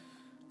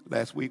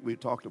Last week we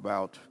talked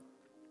about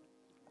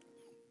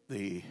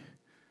the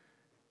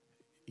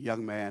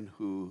young man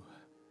who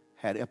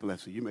had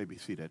epilepsy. You may be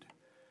seated.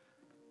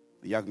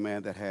 The young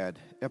man that had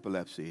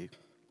epilepsy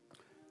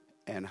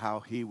and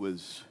how he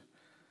was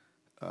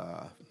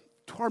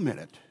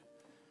tormented,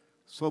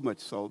 so much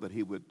so that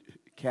he would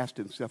cast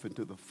himself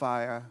into the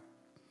fire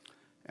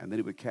and then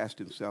he would cast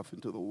himself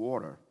into the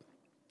water,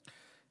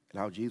 and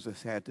how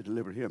Jesus had to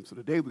deliver him. So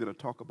today we're going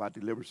to talk about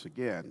deliverance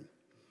again.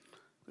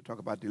 We talk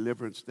about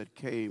deliverance that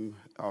came,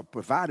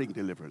 providing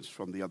deliverance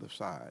from the other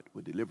side,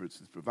 where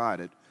deliverance is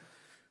provided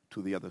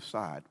to the other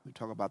side. We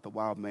talk about the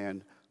wild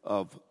man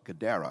of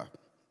Gadara.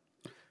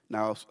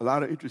 Now, a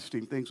lot of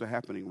interesting things are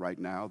happening right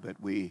now that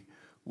we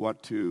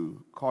want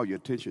to call your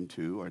attention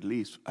to, or at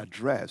least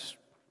address.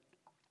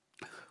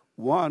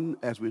 One,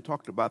 as we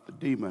talked about the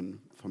demon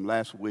from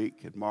last week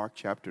in Mark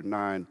chapter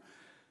 9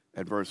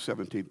 and verse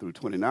 17 through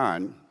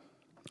 29,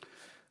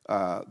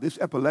 this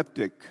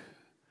epileptic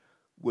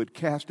would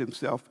cast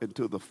himself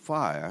into the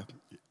fire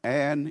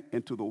and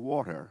into the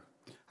water.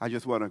 I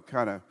just want to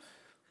kind of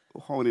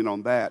hone in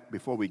on that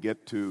before we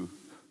get to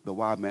the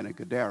wild man of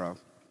Gadara.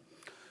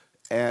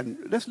 And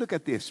let's look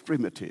at the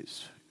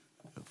extremities,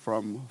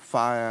 from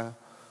fire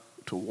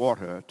to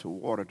water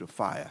to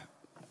fire.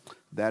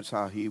 That's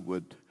how he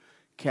would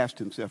cast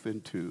himself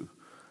into.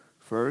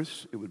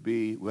 First, it would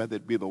be, whether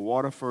it be the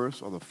water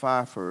first or the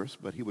fire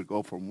first, but he would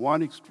go from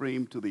one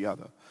extreme to the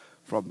other,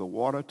 from the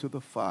water to the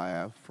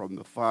fire, from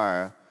the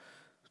fire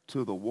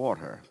to the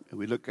water. And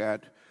we look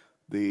at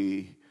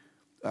the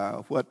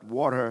what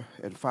water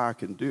and fire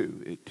can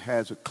do. It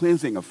has a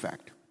cleansing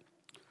effect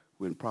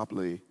when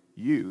properly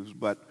used,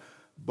 but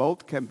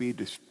both can be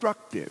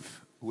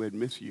destructive when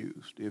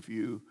misused. If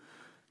you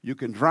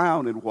can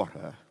drown in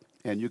water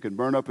and you can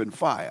burn up in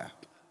fire.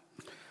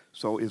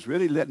 So it's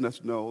really letting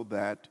us know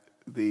that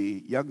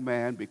the young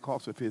man,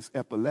 because of his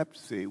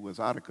epilepsy, was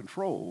out of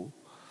control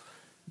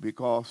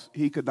because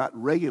he could not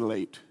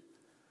regulate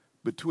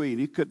between,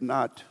 he could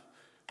not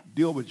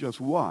deal with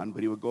just one,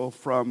 but he would go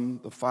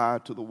from the fire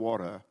to the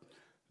water,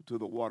 to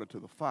the water to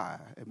the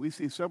fire. And we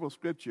see several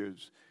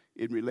scriptures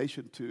in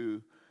relation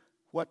to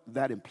what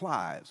that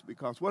implies,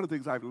 because one of the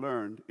things I've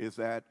learned is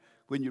that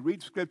when you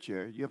read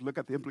Scripture, you have to look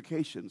at the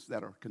implications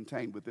that are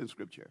contained within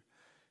Scripture,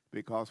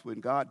 because when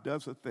God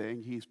does a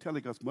thing, he's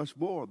telling us much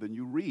more than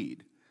you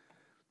read,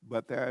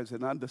 but there's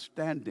an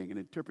understanding, an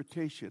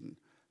interpretation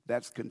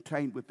that's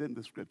contained within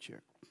the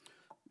Scripture.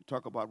 We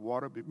talk about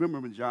water.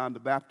 Remember when John the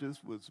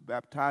Baptist was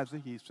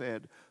baptizing, he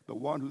said, the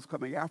one who's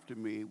coming after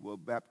me will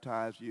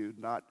baptize you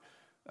not,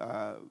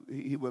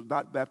 he will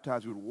not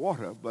baptize you with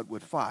water, but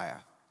with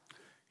fire.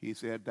 He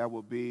said that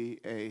will be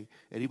and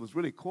he was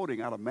really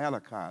quoting out of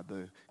Malachi,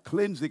 the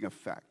cleansing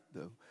effect,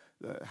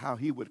 how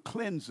he would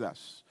cleanse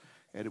us.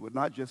 And it would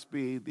not just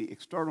be the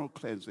external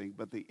cleansing,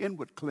 but the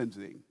inward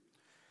cleansing.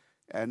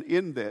 And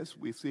in this,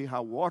 we see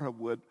how water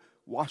would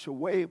wash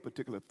away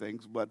particular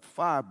things, but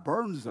fire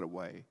burns it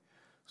away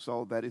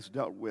so that it's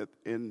dealt with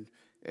in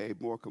a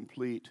more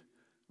complete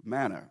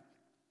manner.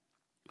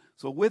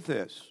 So with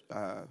this,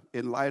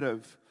 in light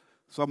of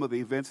some of the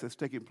events that's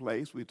taking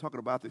place, we're talking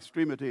about the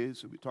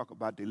extremities, and we talk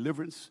about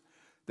deliverance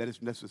that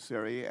is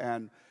necessary,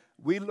 and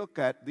we look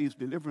at these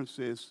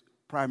deliverances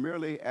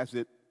primarily as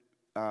it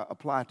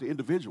applies to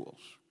individuals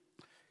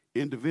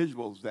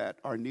that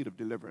are in need of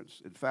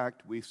deliverance. In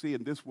fact, we see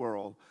in this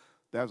world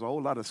there's a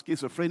whole lot of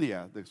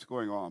schizophrenia that's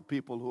going on,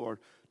 people who are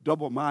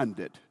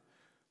double-minded,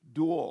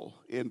 dual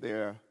in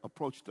their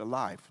approach to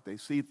life. They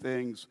see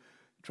things,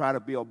 try to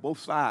be on both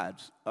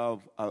sides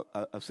of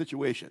a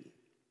situation.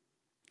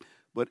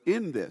 But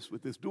in this,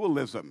 with this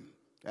dualism,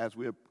 as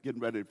we're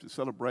getting ready to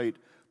celebrate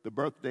the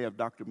birthday of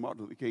Dr.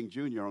 Martin Luther King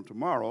Jr. on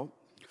tomorrow,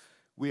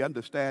 we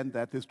understand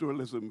that this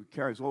dualism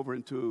carries over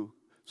into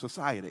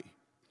society,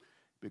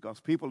 because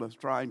people are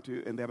trying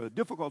to, and they have a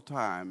difficult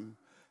time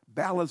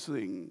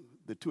balancing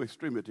the two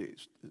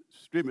extremities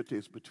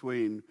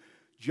between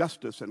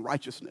justice and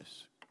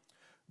righteousness.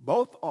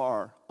 Both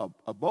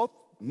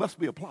must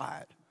be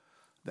applied,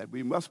 that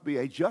we must be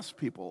a just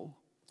people,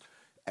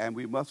 and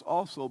we must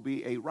also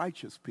be a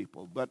righteous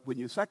people. But when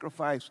you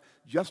sacrifice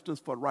justice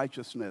for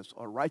righteousness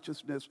or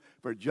righteousness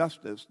for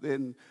justice,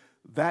 then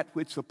that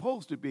which is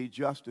supposed to be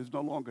just is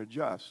no longer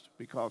just,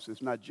 because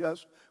it's not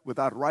just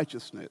without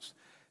righteousness.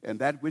 And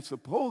that which is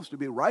supposed to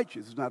be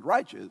righteous is not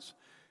righteous,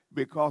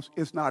 because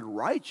it's not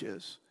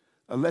righteous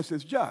unless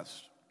it's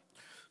just.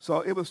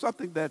 So it was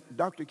something that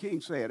Dr. King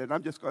said, and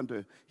I'm just going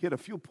to hit a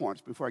few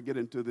points before I get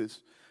into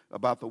this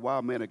about the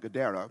wild man of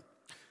Gadara.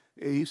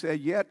 He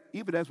said, yet,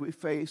 even as we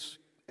face,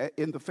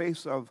 in the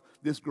face of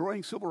this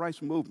growing civil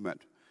rights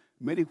movement,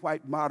 many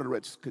white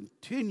moderates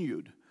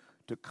continued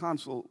to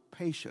counsel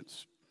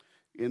patience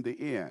in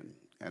the end.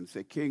 And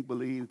say King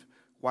believed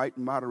white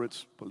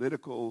moderates'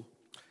 political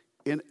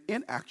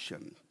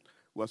inaction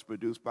was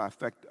produced by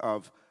effect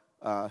of,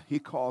 he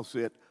calls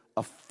it,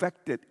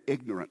 affected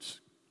ignorance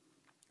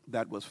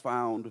that was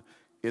found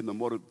in the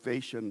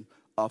motivation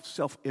of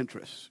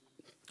self-interest,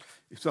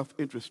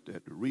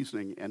 self-interested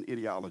reasoning and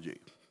ideology.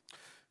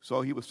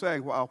 So he was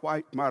saying while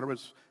white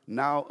moderates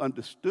now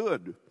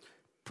understood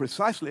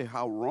precisely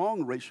how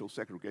wrong racial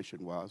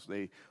segregation was,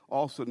 they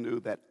also knew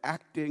that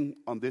acting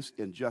on this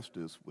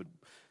injustice would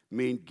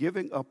mean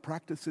giving up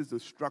practices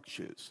and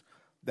structures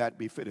that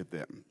befitted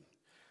them.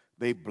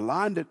 They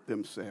blinded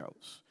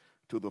themselves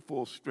to the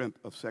full strength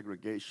of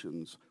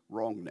segregation's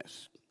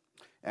wrongness.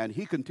 And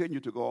he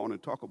continued to go on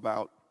and talk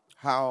about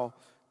how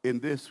in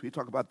this, he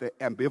talked about the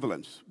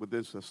ambivalence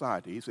within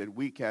society. He said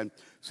we can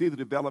see the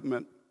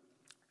developing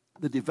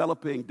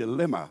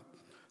dilemma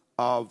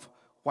of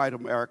white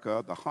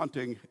America, the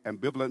haunting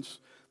ambivalence,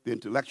 the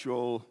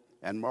intellectual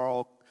and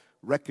moral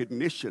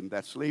recognition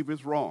that slavery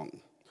is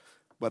wrong,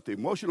 but the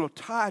emotional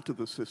tie to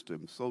the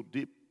system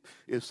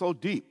is so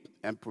deep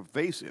and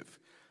pervasive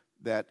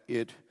that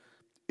it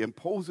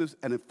imposes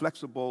an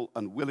inflexible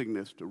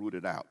unwillingness to root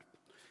it out.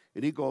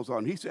 And he goes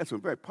on, he said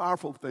some very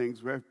powerful things,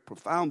 very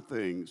profound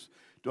things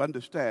to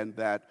understand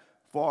that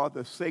for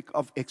the sake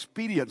of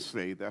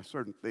expediency, there are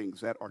certain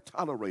things that are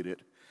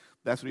tolerated.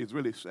 That's what he's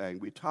really saying.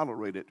 We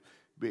tolerate it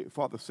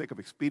for the sake of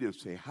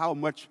expediency. How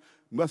much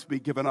must be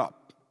given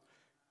up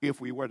if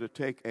we were to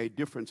take a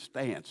different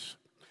stance,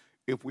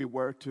 if we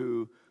were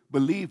to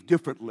believe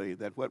differently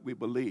than what we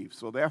believe?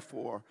 So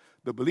therefore,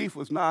 the belief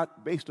was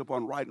not based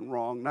upon right and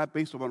wrong, not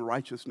based upon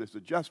righteousness or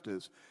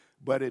justice,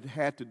 but it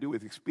had to do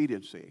with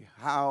expediency.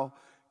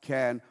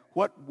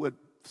 What would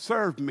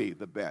serve me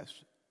the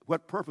best?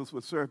 What purpose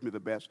would serve me the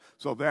best?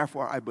 So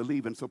therefore, I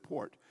believe and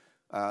support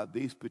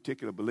these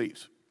particular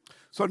beliefs.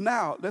 So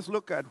now, let's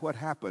look at what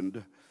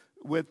happened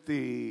with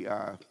the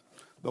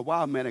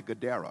wild man at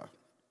Gadara.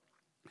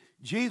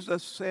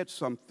 Jesus said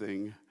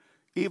something,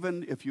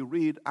 even if you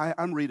read,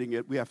 I'm reading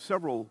it, we have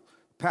several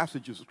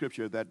passages of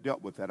Scripture that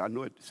dealt with that. I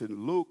know it's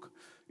in Luke,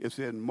 it's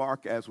in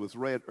Mark, as was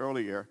read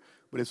earlier,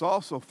 but it's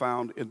also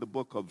found in the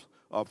book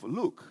of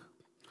Luke.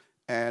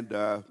 And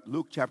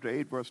Luke chapter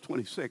 8, verse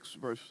 26,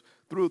 verse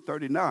through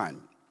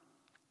 39.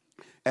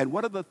 And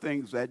one of the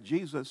things that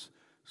Jesus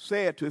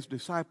said to his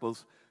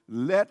disciples,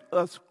 let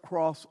us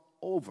cross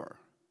over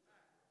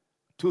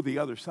to the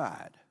other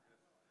side.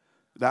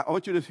 Now, I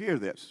want you to hear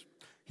this.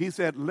 He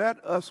said,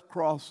 let us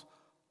cross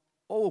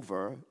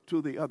over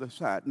to the other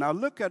side. Now,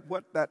 look at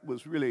what that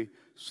was really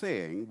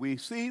saying. We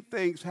see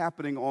things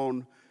happening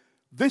on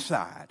this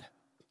side,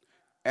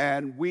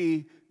 and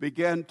we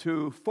begin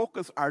to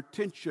focus our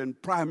attention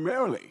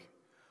primarily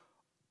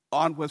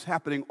on what's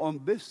happening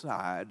on this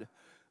side,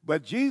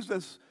 but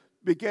Jesus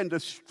began to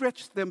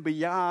stretch them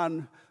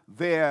beyond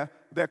their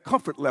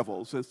comfort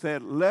levels and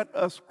said, let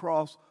us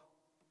cross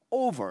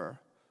over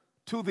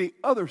to the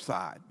other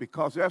side,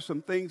 because there are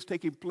some things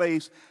taking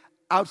place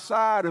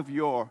outside of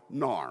your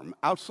norm,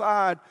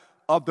 outside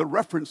of the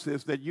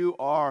references that you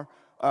are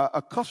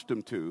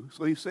accustomed to.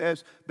 So he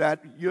says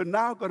that you're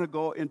now going to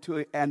go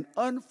into an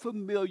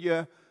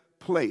unfamiliar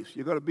place.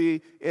 You're going to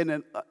be in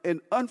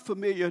an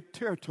unfamiliar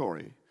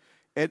territory.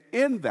 And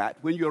in that,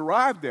 when you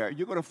arrive there,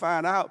 you're going to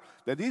find out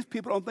that these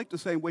people don't think the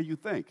same way you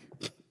think.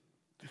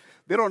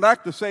 They don't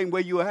act the same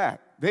way you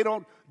act. They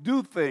don't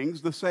do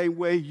things the same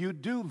way you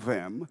do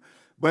them.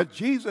 But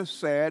Jesus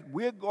said,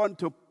 we're going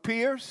to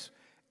pierce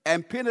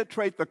and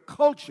penetrate the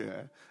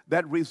culture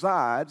that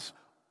resides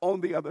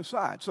on the other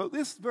side. So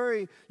this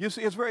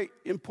it's very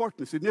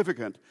important,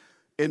 significant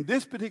in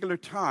this particular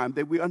time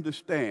that we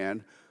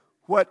understand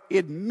what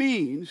it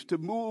means to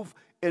move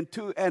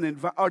into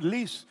or at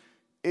least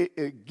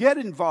get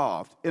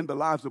involved in the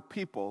lives of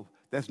people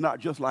that's not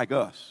just like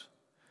us,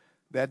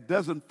 that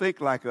doesn't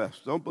think like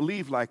us, don't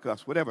believe like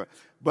us, whatever,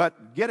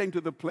 but getting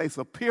to the place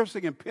of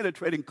piercing and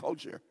penetrating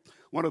culture,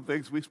 one of the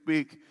things we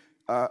speak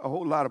a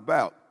whole lot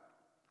about.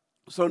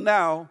 So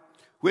now,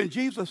 when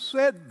Jesus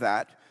said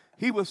that,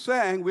 he was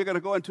saying we're going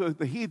to go into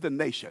the heathen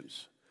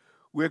nations.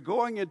 We're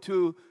going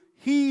into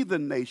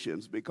heathen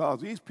nations because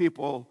these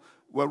people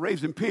were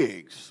raising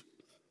pigs.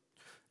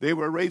 They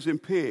were raising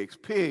pigs.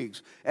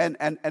 And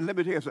let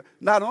me tell you something.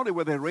 Not only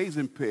were they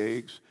raising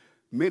pigs,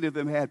 many of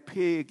them had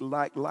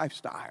pig-like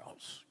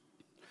lifestyles.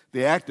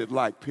 They acted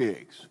like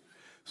pigs.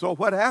 So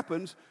what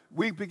happens,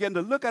 we begin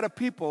to look at a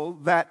people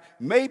that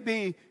may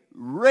be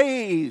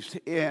raised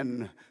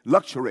in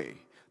luxury.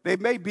 They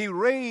may be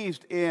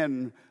raised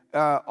in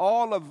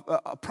all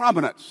of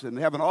prominence and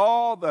having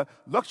all the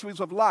luxuries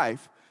of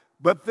life,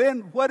 but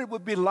then what it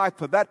would be like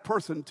for that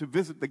person to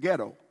visit the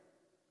ghetto,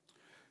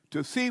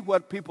 to see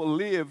what people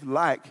live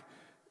like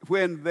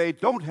when they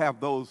don't have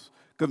those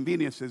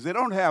conveniences. They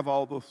don't have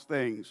all those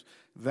things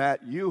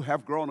that you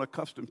have grown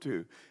accustomed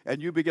to.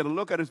 And you begin to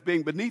look at it as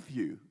being beneath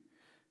you.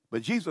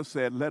 But Jesus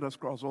said, let us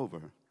cross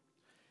over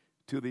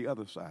to the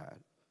other side.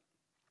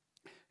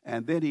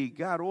 And then he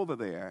got over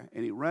there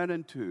and he ran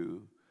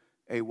into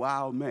a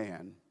wild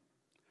man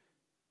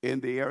in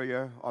the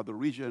area or the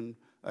region,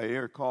 an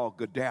area called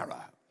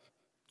Gadara,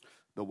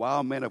 the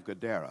wild man of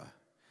Gadara.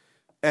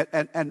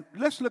 And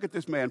let's look at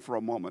this man for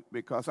a moment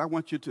because I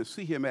want you to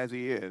see him as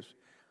he is.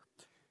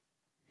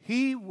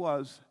 He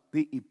was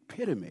the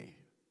epitome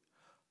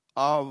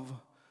of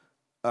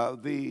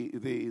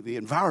the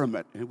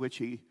environment in which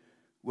he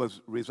was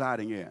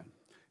residing in.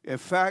 In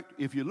fact,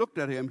 if you looked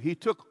at him, he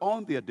took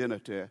on the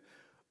identity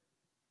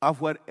of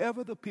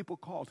whatever the people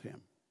called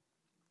him.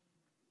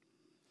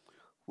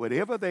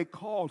 Whatever they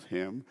called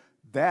him,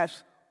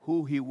 that's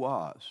who he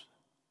was.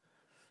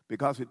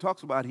 Because it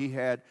talks about he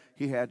had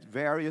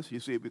various, you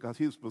see, because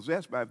he was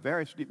possessed by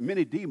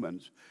many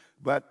demons.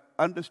 But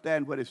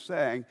understand what it's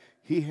saying,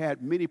 he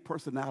had many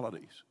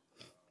personalities.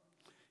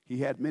 He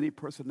had many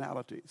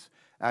personalities.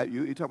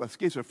 You talk about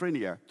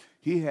schizophrenia.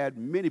 He had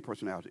many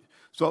personalities.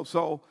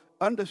 So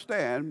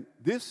understand,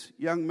 this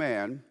young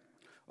man,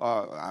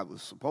 I would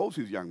suppose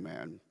he's a young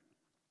man,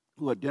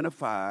 who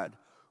identified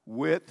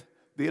with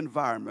the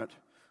environment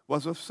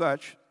was of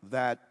such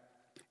that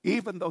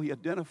even though he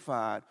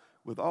identified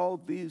with all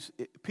these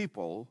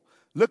people,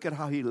 look at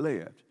how he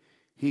lived.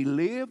 He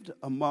lived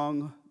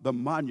among the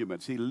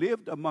monuments. He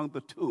lived among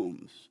the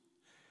tombs.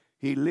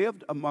 He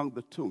lived among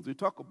the tombs. We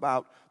talk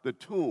about the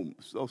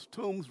tombs. Those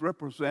tombs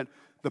represent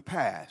the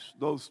past.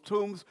 Those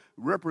tombs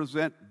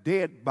represent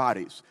dead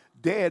bodies,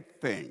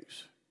 dead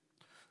things.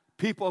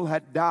 People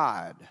had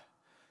died,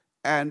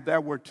 and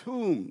there were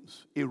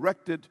tombs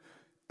erected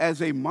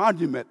as a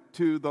monument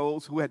to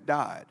those who had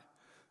died.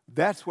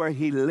 That's where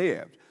he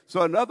lived.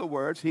 So in other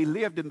words, he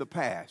lived in the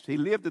past. He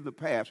lived in the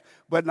past.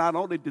 But not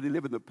only did he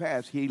live in the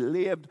past, he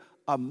lived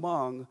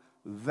among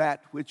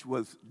that which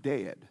was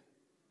dead.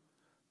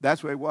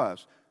 That's where he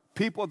was.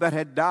 People that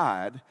had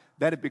died,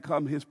 that had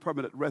become his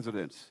permanent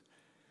residence.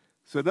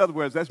 So in other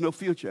words, there's no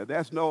future.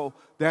 There's no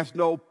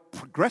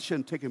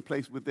progression taking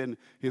place within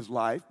his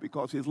life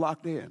because he's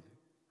locked in.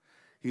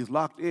 He's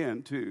locked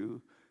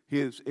into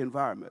his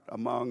environment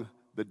among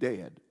the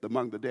dead,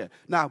 among the dead.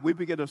 Now, we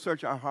begin to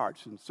search our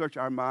hearts and search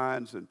our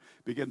minds and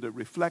begin to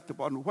reflect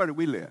upon where do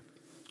we live?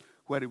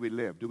 Where do we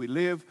live? Do we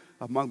live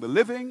among the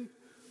living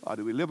or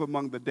do we live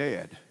among the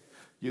dead?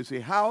 You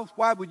see,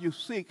 why would you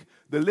seek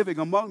the living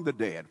among the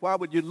dead? Why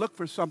would you look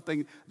for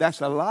something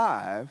that's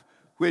alive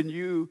when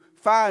you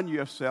find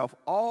yourself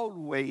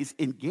always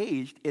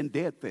engaged in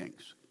dead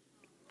things?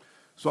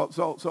 So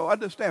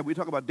understand, we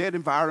talk about dead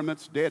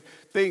environments, dead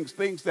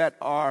things that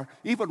are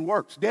even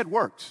works, dead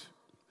works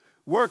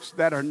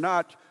that are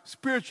not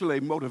spiritually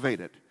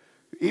motivated,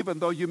 even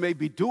though you may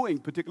be doing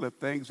particular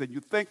things and you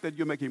think that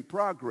you're making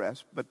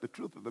progress, but the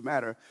truth of the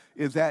matter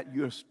is that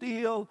you're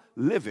still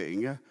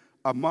living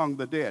among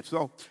the dead.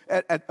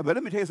 But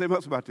let me tell you something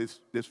else about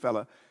this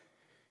fella.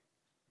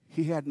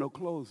 He had no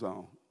clothes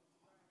on.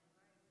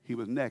 He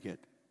was naked.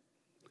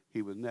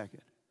 He was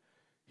naked.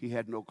 He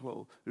had no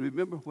clothes.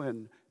 Remember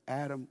when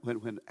Adam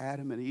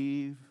and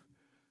Eve,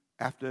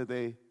 after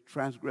they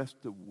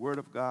transgressed the word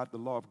of God, the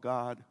law of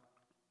God.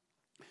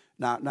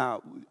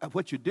 Now,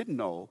 what you didn't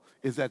know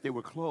is that they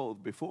were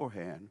clothed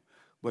beforehand,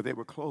 but they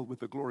were clothed with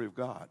the glory of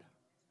God.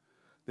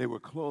 They were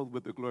clothed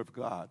with the glory of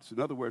God. So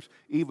in other words,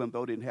 even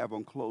though they didn't have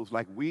on clothes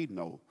like we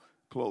know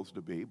clothes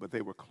to be, but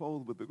they were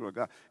clothed with the glory of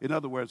God. In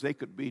other words, they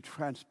could be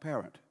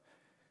transparent.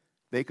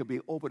 They could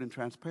be open and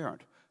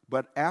transparent.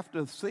 But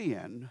after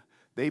sin,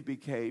 they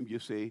became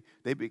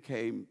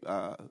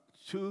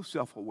too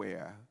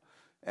self-aware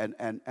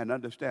and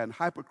understand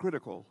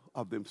hypercritical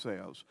of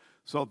themselves.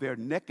 So their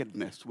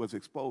nakedness was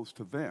exposed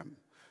to them.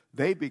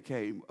 They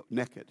became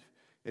naked.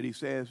 And he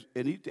says,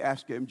 and he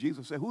asked him,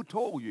 Jesus said, who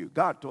told you?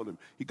 God told him.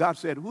 God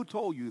said, who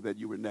told you that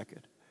you were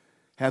naked?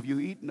 Have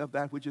you eaten of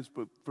that which is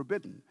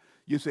forbidden?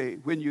 You say,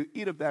 when you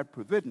eat of that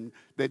forbidden,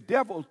 the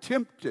devil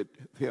tempted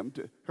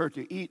her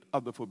to eat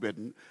of the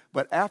forbidden.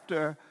 But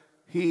after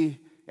she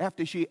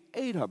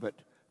ate of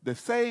it, the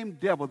same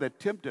devil that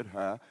tempted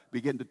her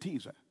began to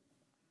tease her,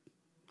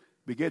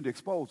 began to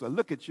expose her.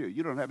 Look at you.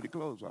 You don't have any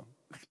clothes on.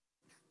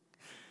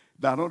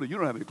 Not only you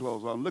don't have any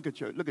clothes on, look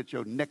at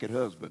your naked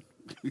husband.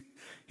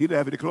 He don't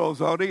have any clothes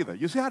on either.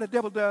 You see how the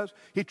devil does?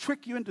 He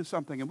trick you into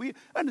something. And we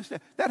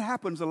understand that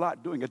happens a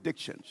lot doing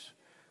addictions.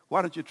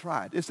 Why don't you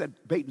try it? It's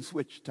that bait and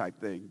switch type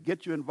thing.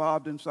 Get you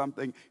involved in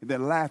something and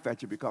then laugh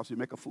at you because you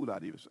make a fool out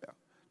of yourself.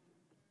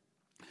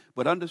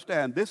 But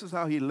understand, this is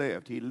how he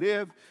lived. He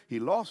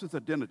lost his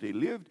identity. He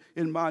lived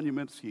in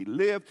monuments. He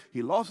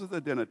lost his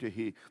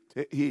identity.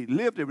 He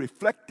lived a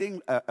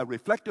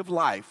reflective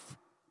life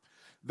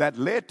that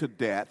led to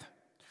death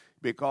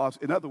because,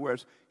 in other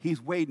words,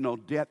 he's waiting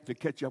on death to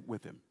catch up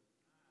with him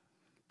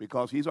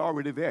because he's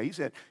already there. He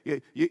said,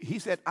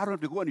 I don't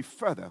have to go any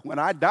further. When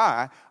I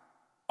die,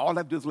 all I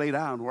have to do is lay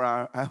down where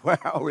I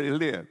already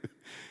live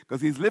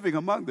because he's living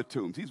among the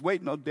tombs. He's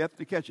waiting on death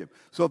to catch him.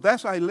 So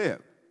that's how he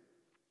lived.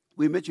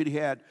 We mentioned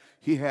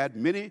he had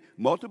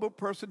multiple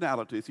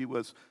personalities. He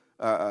was,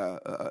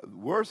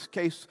 worst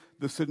case,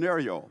 the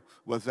scenario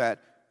was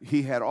that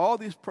he had all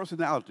these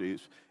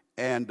personalities,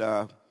 and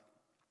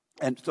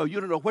so you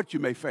don't know what you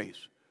may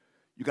face.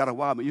 You got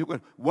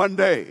to one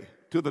day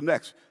to the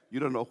next, you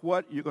don't know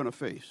what you're going to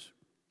face.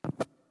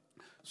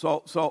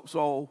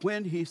 So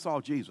when he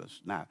saw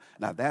Jesus, now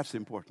that's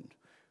important.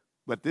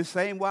 But this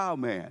same wild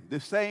man,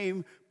 this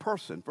same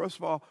person, first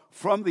of all,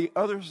 from the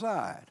other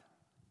side,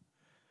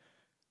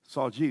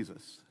 saw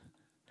Jesus.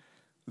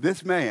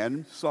 This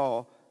man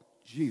saw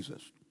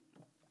Jesus.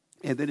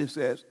 And then it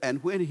says,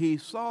 and when he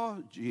saw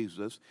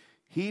Jesus,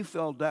 he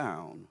fell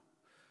down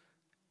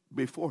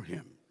before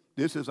him.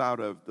 This is out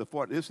of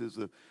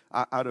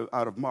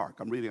out of Mark.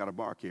 I'm reading out of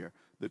Mark here,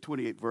 the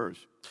 28th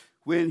verse.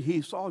 When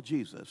he saw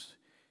Jesus,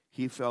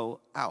 he fell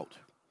out.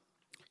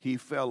 He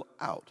fell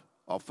out,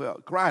 or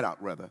cried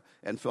out rather,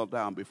 and fell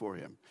down before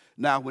him.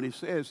 Now, when he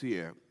says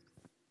here,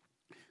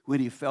 when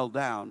he fell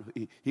down,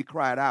 he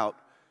cried out.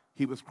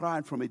 He was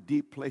crying from a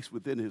deep place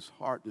within his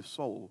heart, his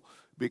soul,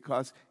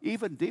 because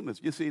even demons.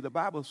 You see, the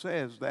Bible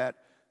says that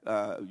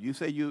you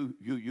say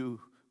you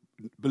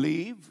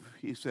believe.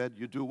 He said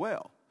you do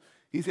well.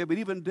 He said, but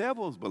even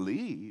devils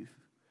believe,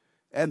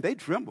 and they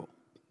tremble.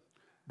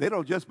 They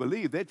don't just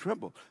believe, they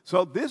tremble.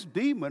 So this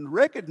demon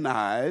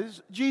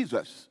recognized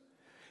Jesus.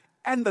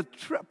 And the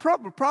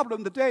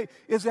problem today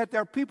is that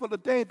there are people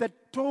today that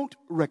don't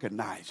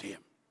recognize him.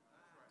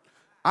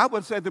 I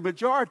would say the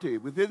majority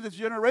within this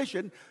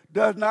generation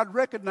does not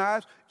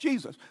recognize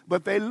Jesus.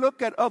 But they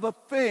look at other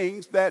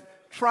things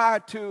that try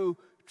to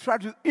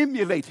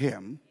emulate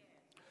him,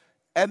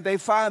 and they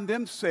find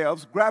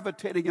themselves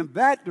gravitating in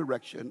that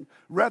direction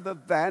rather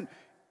than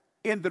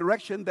in the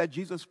direction that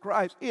Jesus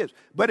Christ is.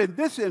 But in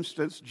this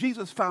instance,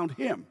 Jesus found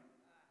him.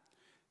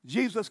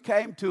 Jesus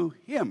came to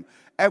him.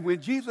 And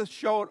when Jesus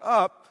showed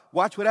up,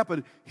 watch what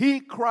happened. He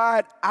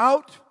cried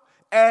out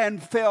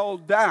and fell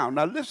down.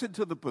 Now listen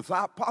to the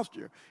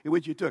posture in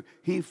which he took.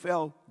 He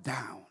fell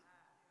down.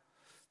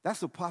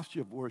 That's a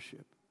posture of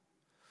worship.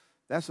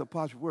 That's a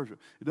posture of worship.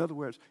 In other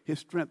words, his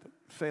strength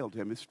failed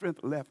him. His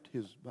strength left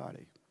his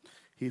body.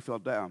 He fell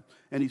down.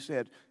 And he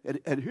said,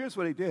 and here's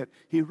what he did.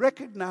 He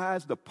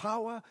recognized the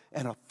power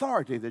and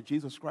authority that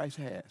Jesus Christ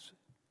has.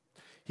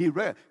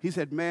 He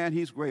said, man,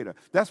 he's greater.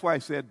 That's why he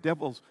said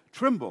devils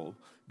tremble,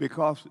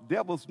 because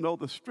devils know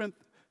the strength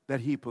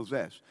that he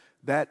possessed.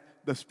 That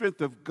the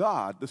strength of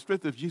God, the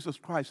strength of Jesus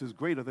Christ is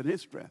greater than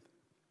his strength.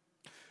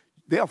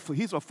 Therefore,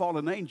 he's a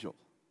fallen angel.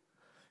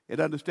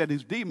 And understand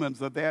his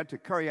demons are there to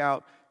carry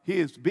out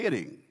his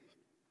bidding.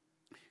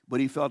 But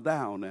he fell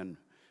down and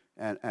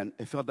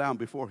it fell down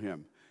before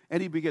him.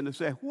 And he began to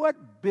say,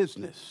 what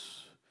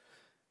business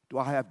do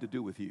I have to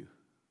do with you?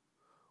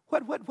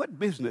 What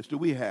business do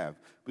we have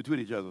between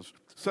each other?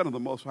 Son of the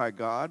Most High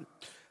God,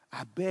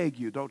 I beg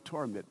you, don't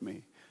torment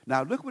me.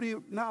 Now, look what he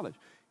acknowledged.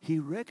 He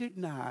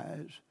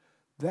recognized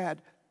that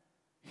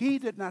he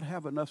did not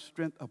have enough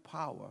strength or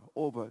power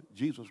over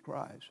Jesus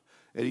Christ.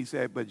 And he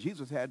said, but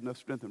Jesus had enough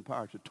strength and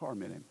power to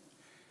torment him.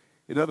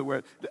 In other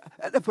words,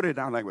 let's put it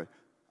down like this.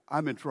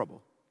 I'm in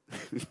trouble.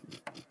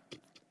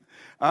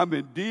 I'm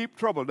in deep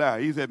trouble now.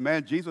 He said,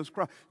 man, Jesus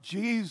Christ.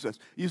 Jesus.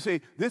 You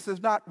see, this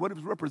is not what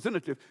is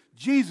representative.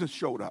 Jesus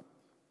showed up.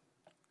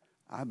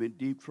 I'm in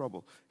deep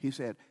trouble. He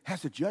said,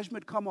 has the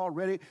judgment come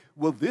already?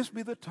 Will this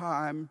be the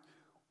time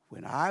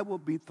when I will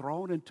be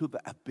thrown into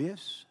the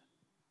abyss?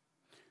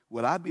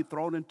 Will I be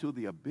thrown into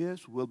the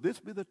abyss? Will this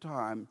be the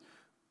time,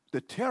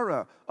 the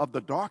terror of the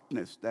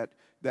darkness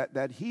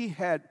that he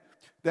had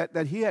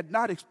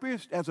not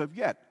experienced as of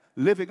yet,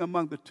 living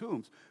among the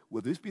tombs?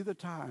 Will this be the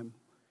time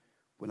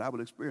when I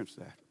will experience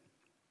that?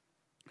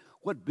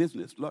 What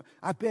business? Lord,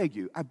 I beg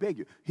you.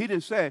 He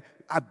didn't say,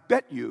 I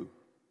bet you,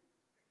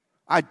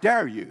 I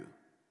dare you.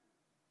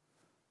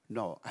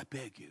 No, I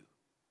beg you.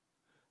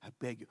 I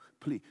beg you,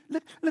 please.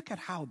 Look at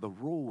how the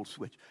roles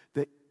switch.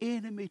 The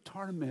enemy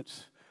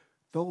torments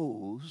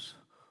those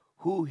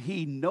who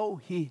he know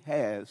he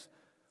has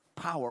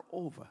power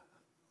over.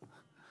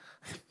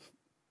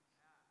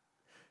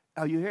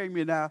 Are you hearing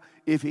me now?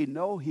 If he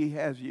know he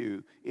has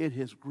you in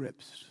his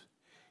grips,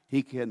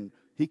 he can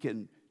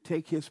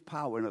take his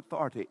power and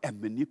authority and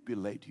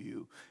manipulate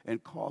you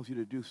and cause you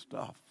to do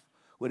stuff,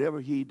 whatever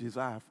he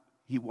desires,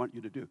 he wants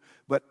you to do.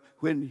 But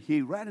when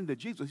he ran into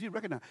Jesus, he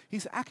recognized, he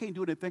said, I can't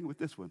do anything with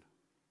this one.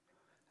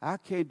 I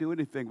can't do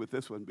anything with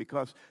this one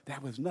because there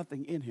was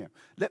nothing in him.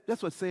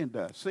 That's what sin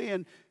does.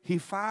 Sin, he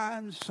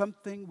finds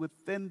something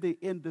within the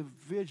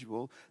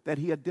individual that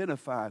he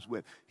identifies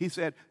with. He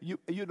said, you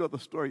know the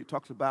story, he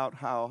talks about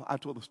how, I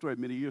told the story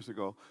many years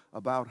ago,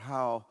 about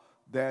how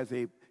there's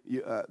the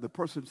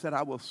person said,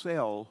 I will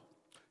sell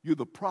you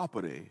the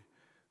property,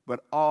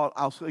 but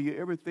I'll sell you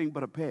everything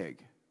but a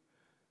peg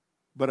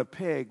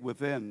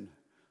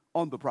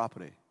on the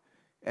property.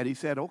 And he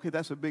said, okay,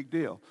 that's a big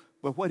deal.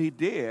 But what he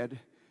did,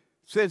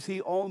 since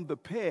he owned the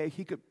peg,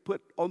 he could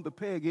put on the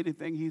peg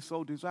anything he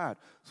so desired.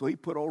 So he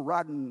put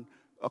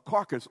a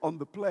carcass on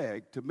the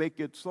peg to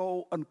make it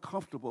so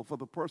uncomfortable for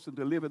the person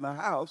to live in the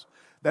house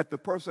that the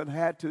person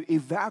had to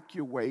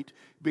evacuate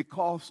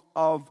because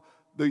of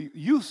the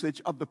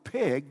usage of the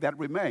peg that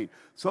remained.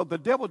 So the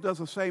devil does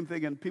the same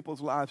thing in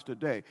people's lives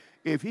today.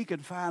 If he can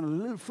find a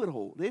little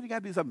foothold, it ain't got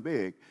to be something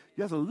big,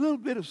 just a little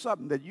bit of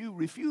something that you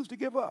refuse to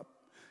give up.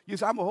 You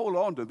say, I'm going to hold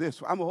on to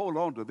this. I'm going to hold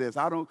on to this.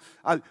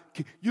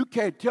 You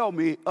can't tell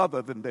me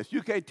other than this.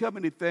 You can't tell me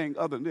anything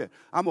other than this.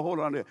 I'm going to hold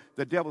on to it.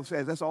 The devil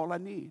says, that's all I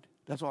need.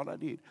 That's all I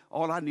need.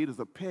 All I need is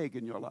a peg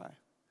in your life.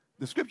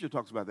 The scripture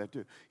talks about that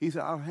too. He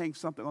said, I'll hang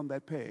something on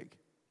that peg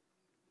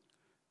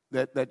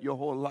that your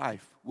whole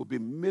life will be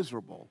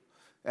miserable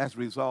as a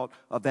result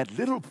of that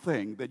little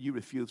thing that you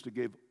refuse to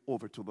give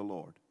over to the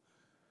Lord.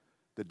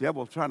 The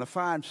devil's trying to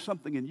find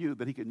something in you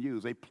that he can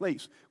use, a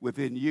place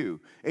within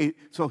you,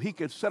 so he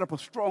can set up a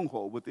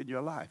stronghold within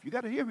your life. You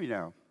got to hear me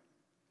now.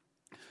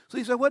 So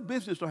he said, what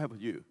business do I have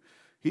with you?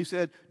 He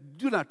said,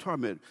 do not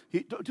torment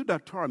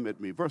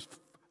me. Verse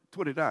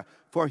 29,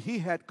 for he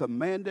had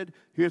commanded,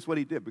 here's what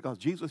he did, because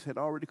Jesus had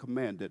already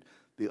commanded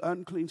the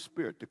unclean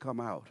spirit to come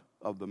out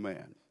of the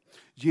man.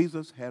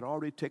 Jesus had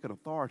already taken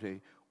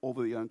authority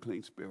over the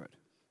unclean spirit.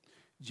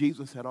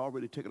 Jesus had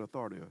already taken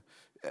authority.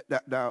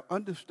 Now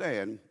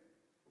understand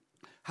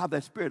how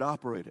that spirit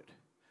operated.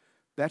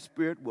 That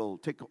spirit will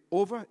take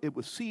over, it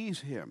will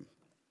seize him.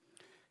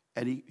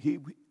 And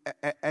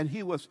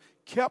he was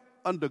kept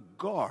under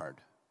guard,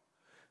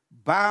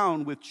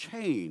 bound with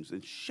chains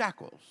and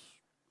shackles.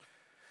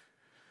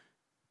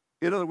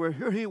 In other words,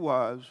 here he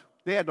was.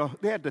 They had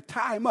to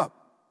tie him up.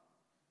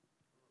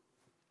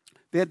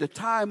 They had to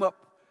tie him up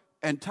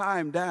and tie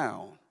him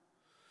down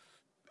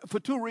for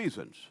two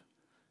reasons.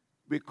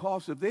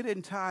 Because if they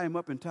didn't tie him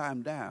up and tie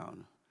him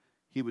down,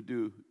 he would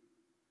do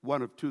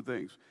one of two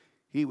things.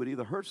 He would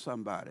either hurt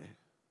somebody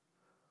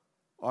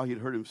or he'd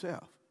hurt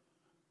himself.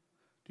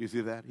 Do you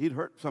see that? He'd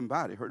hurt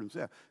somebody, hurt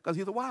himself, because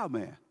he's a wild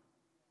man.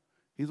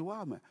 He's a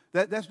wild man.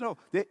 Let me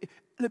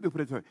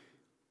put it this way.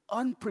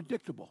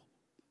 Unpredictable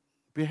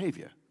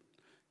behavior.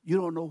 You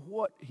don't know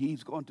what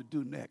he's going to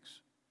do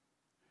next.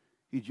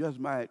 He just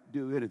might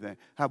do anything.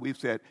 How we've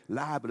said,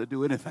 liable to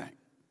do anything.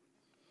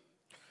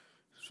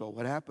 So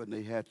what happened,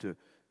 they had to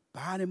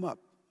bind him up,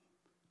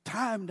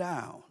 tie him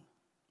down,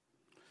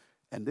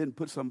 and then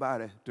put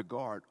somebody to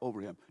guard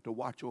over him, to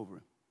watch over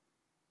him.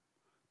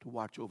 To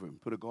watch over him,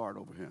 put a guard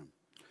over him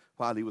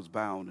while he was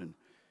bound in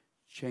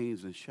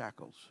chains and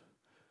shackles.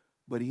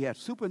 But he had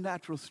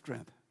supernatural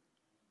strength.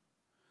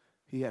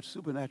 He had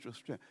supernatural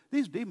strength.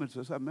 These demons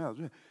are something else.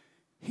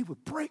 He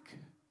would break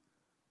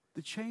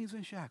the chains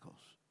and shackles.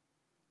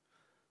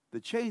 The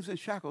chains and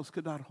shackles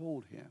could not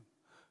hold him.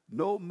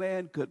 No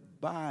man could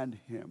bind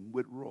him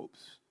with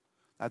ropes.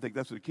 I think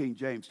that's what King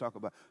James talk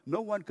about.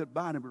 No one could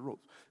bind him with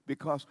ropes,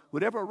 because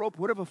whatever rope,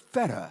 whatever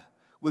fetter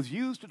was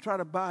used to try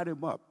to bind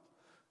him up,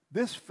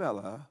 this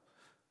fella,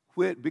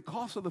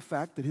 because of the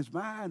fact that his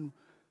mind,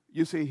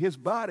 you see, his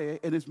body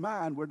and his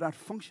mind were not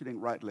functioning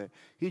rightly,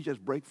 he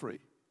just break free.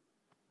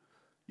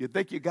 You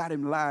think you got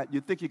him lied,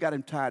 you think you got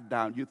him tied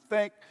down, you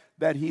think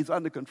that he's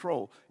under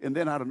control, and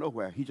then out of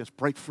nowhere, he just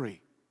break free.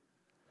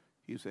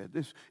 He said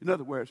this, in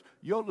other words,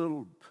 your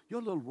little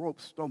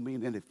ropes don't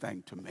mean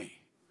anything to me.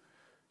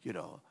 You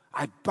know,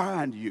 I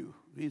bind you.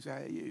 He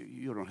said,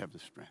 you don't have the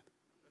strength.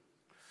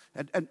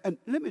 And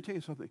let me tell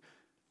you something.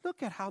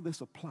 Look at how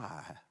this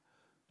applies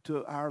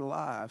to our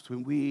lives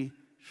when we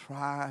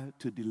try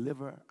to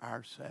deliver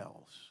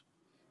ourselves.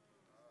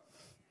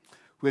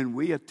 When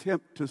we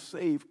attempt to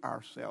save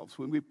ourselves,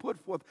 when we put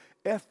forth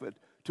effort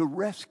to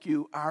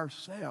rescue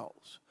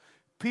ourselves.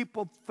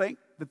 People think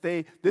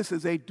that this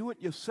is a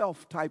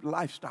do-it-yourself type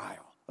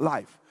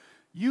life.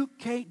 You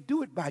can't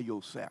do it by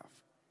yourself.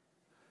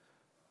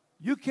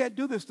 You can't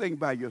do this thing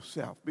by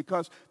yourself,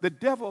 because the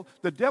devil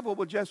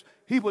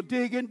will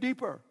dig in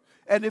deeper.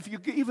 And if you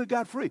even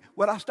got free,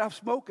 well, I stopped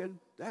smoking,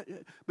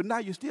 but now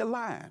you're still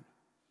lying.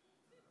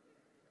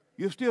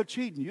 You're still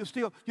cheating.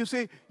 You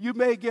see, you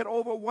may get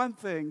over one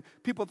thing.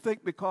 People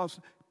think because,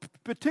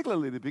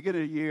 particularly at the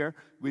beginning of the year,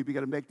 we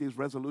begin to make these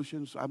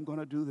resolutions. I'm going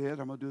to do this,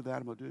 I'm going to do that,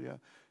 I'm going to do that.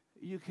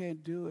 You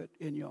can't do it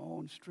in your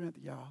own strength,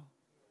 y'all.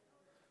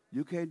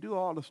 You can't do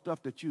all the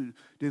stuff that you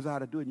desire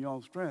to do in your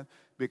own strength,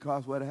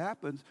 because what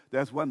happens,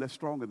 there's one that's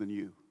stronger than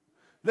you.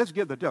 Let's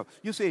give the devil.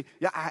 You say,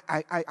 yeah,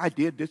 I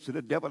did this to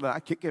the devil, and I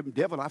kicked him,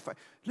 devil, I fight.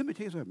 Let me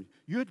tell you something.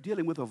 You're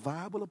dealing with a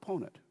viable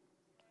opponent.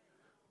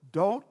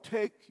 Don't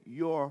take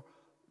your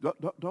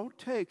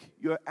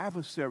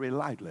adversary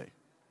lightly,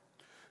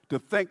 to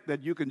think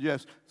that you can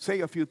just say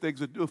a few things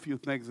and do a few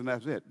things and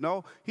that's it.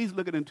 No, he's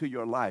looking into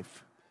your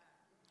life.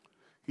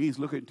 He's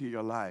looking into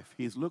your life.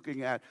 He's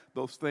looking at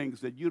those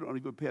things that you don't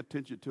even pay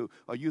attention to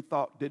or you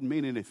thought didn't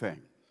mean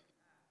anything.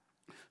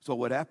 So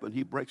what happened?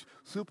 He breaks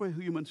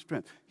superhuman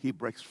strength. He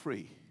breaks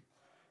free,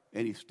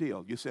 and he's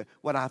still. You said,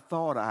 what I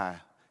thought I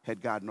had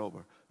gotten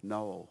over.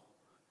 No,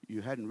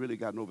 you hadn't really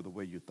gotten over the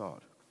way you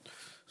thought.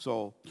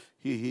 So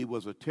he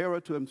was a terror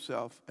to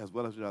himself as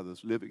well as the others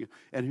living.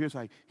 And here's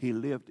how he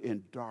lived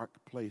in dark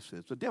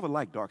places. The devil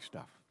liked dark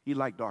stuff. He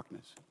liked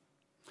darkness.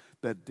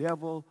 The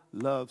devil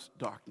loves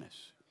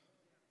darkness.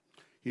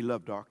 He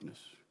loved darkness.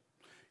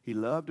 He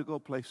loved to go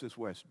places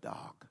where it's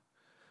dark.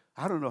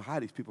 I don't know how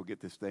these people get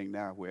this thing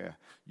now where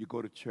you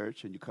go to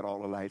church and you cut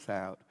all the lights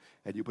out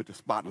and you put the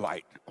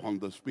spotlight on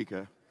the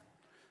speaker.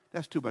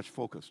 That's too much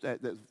focus.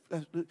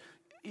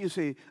 You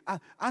see, I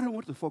don't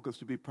want the focus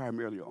to be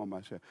primarily on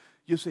myself.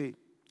 You see,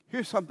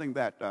 here's something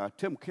that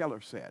Tim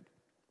Keller said.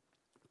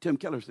 Tim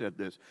Keller said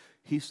this.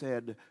 He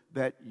said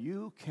that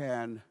you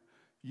can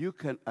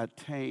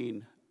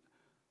attain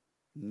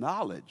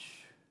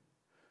knowledge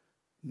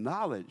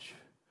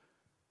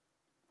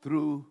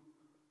through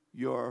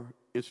your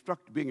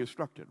being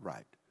instructed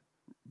right.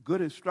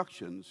 Good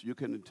instructions, you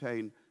can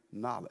attain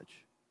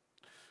knowledge.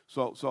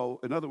 So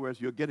in other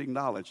words, you're getting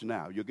knowledge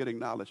now. You're getting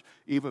knowledge.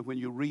 Even when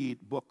you read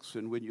books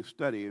and when you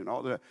study and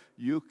all that,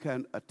 you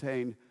can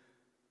attain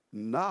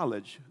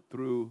knowledge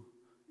through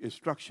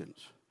instructions.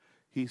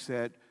 He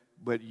said,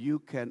 but you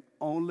can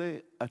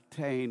only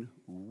attain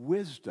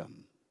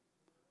wisdom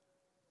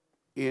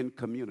in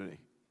community.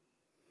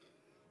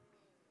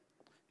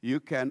 You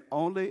can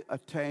only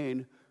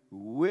attain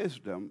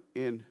wisdom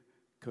in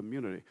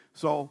community.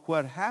 So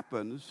what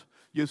happens,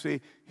 you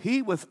see,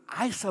 he was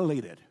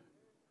isolated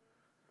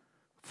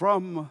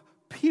from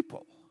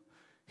people.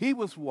 He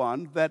was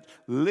one that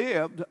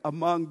lived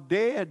among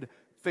dead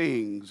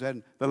things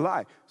and the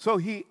like. So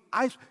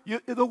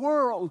the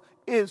world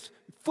is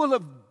full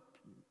of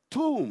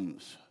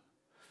tombs.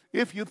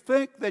 If you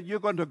think that you're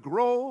going to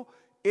grow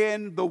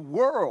in the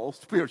world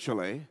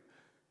spiritually,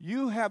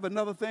 you have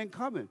another thing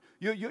coming.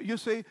 You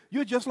see,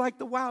 you're just like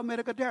the wild man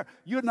of Gadara.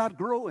 You're not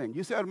growing.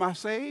 You say, am I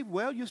saved?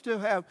 Well, you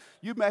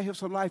may have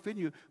some life in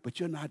you, but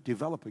you're not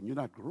developing. You're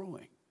not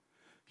growing.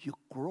 You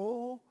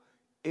grow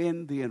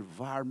in the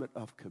environment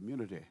of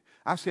community.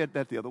 I said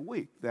that the other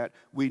week, that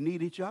we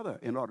need each other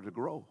in order to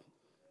grow.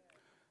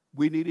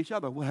 We need each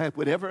other.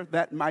 Whatever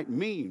that might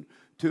mean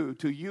to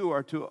you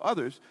or to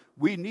others,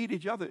 we need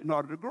each other in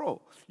order to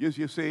grow.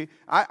 You see,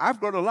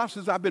 I've grown a lot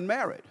since I've been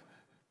married.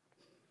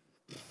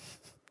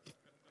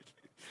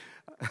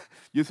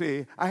 You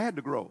see, I had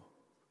to grow.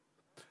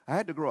 I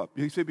had to grow up.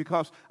 You see,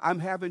 because I'm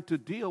having to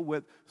deal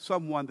with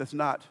someone that's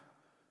not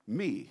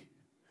me.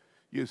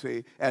 You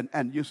see,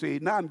 and you see,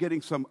 now I'm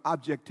getting some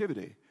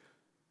objectivity.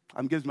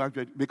 I'm getting some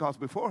objectivity because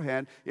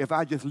beforehand, if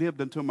I just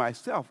lived unto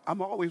myself, I'm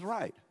always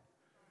right.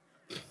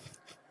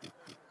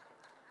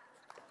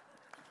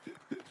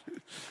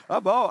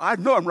 I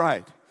know I'm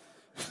right.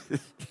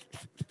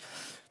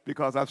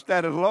 Because I'm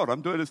standing alone.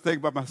 I'm doing this thing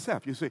by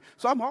myself, you see.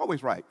 So I'm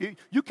always right.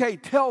 You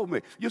can't tell me.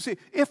 You see,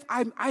 if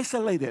I'm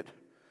isolated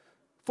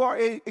for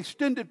an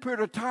extended period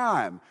of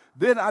time,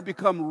 then I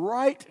become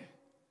right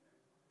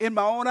in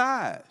my own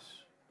eyes.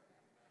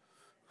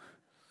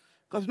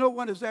 Because no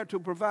one is there to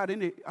provide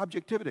any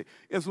objectivity.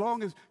 As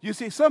long as, you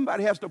see,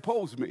 somebody has to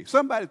oppose me.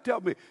 Somebody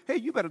tell me, hey,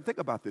 you better think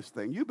about this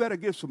thing. You better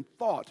give some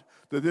thought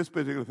to this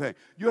particular thing.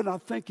 You're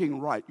not thinking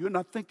right. You're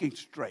not thinking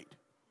straight.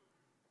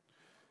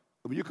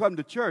 When you come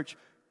to church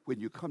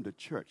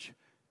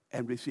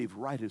and receive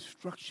right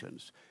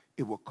instructions,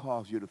 it will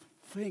cause you to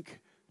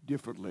think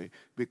differently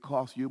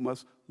because you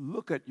must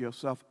look at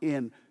yourself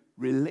in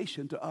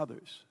relation to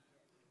others.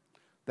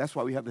 That's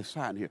why we have this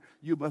sign here.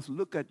 You must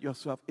look at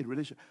yourself in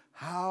relation.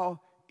 How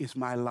is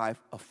my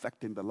life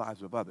affecting the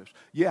lives of others?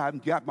 Yeah,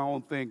 I've got my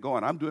own thing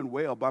going. I'm doing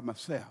well by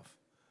myself.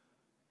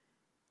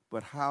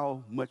 But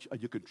how much are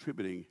you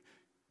contributing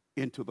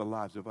into the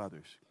lives of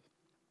others?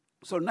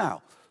 So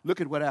now,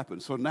 look at what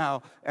happens. So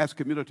now, as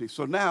community,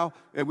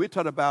 and we're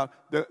talking about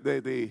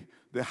the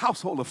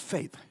household of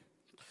faith.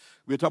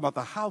 We're talking about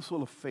the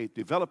household of faith,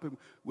 developing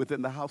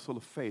within the household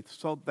of faith,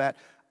 so that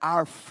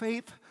our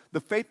faith,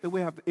 the faith that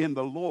we have in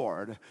the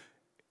Lord,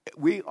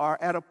 we are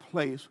at a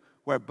place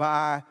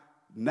whereby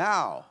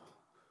now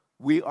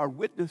we are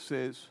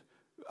witnesses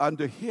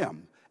unto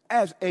Him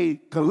as a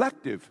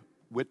collective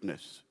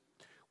witness.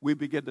 We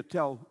begin to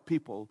tell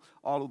people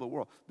all over the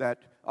world that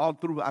all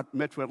throughout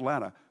Metro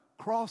Atlanta,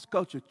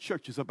 cross-culture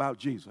church is about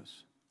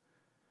Jesus.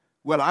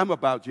 Well, I'm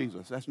about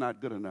Jesus. That's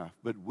not good enough.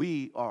 But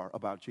we are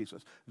about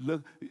Jesus.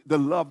 Look, the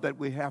love that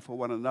we have for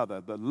one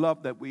another, the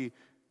love that we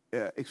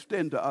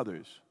extend to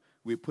others,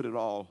 we put it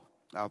all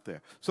out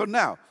there. So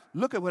now,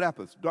 look at what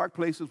happens. Dark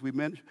places, we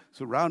mentioned,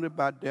 surrounded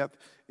by death.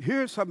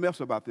 Here's something else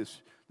about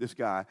this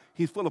guy.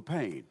 He's full of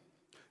pain.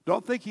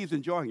 Don't think he's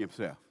enjoying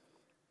himself.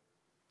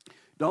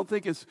 Don't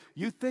think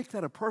you think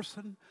that a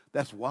person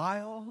that's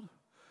wild,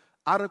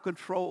 out of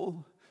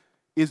control,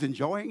 is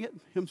enjoying it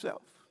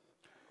himself?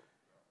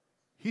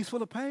 He's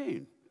full of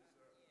pain.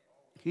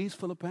 He's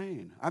full of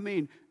pain. I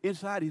mean,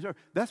 inside he's hurt.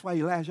 That's why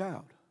he lash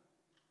out.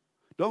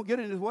 Don't get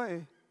in his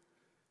way.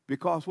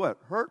 Because what?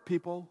 Hurt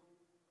people.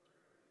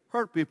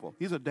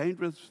 He's a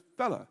dangerous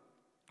fella.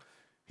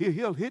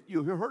 He'll hit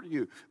you, he'll hurt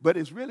you. But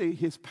it's really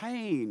his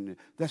pain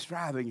that's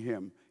driving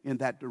him in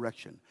that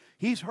direction.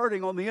 He's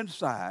hurting on the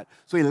inside,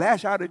 so he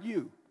lash out at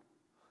you.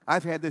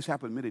 I've had this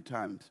happen many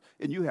times,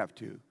 and you have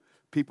too.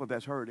 People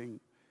that's hurting,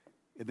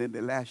 and then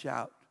they lash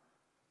out.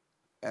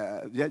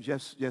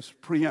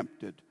 Just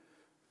preempted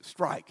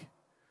strike.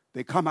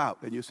 They come out,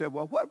 and you say,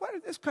 well, where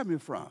is this coming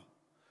from?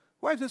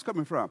 Where is this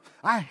coming from?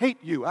 I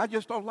hate you. I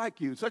just don't like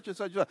you. Such and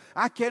such.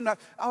 I cannot.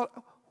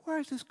 Where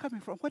is this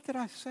coming from? What did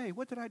I say?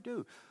 What did I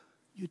do?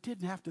 You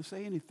didn't have to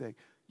say anything.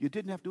 You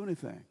didn't have to do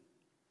anything.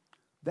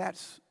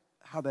 That's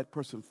how that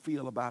person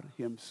feel about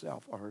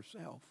himself or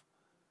herself.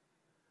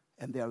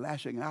 And they're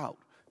lashing out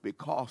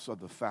because of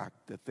the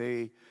fact that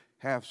they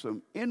have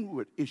some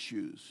inward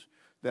issues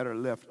that are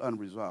left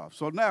unresolved.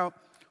 So now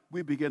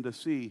we begin to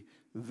see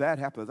that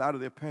happens out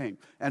of their pain.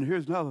 And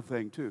here's another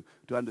thing, too,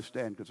 to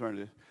understand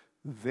concerning this.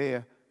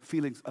 Their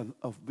feelings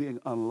of being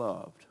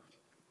unloved,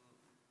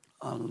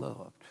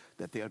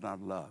 that they are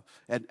not loved.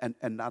 And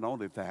not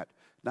only that,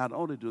 not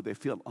only do they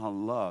feel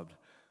unloved,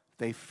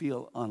 they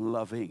feel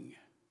unloving,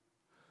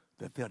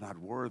 that they're not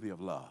worthy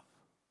of love.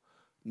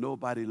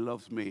 Nobody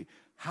loves me.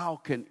 How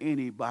can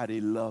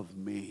anybody love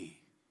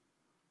me?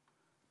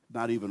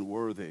 Not even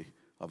worthy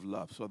of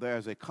love. So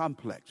there's a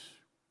complex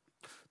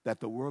that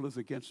the world is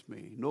against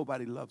me.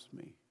 Nobody loves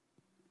me.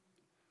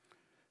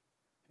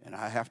 And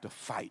I have to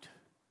fight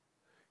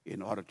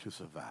in order to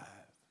survive.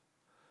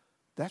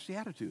 That's the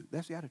attitude.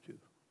 That's the attitude.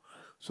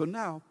 So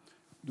now,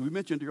 we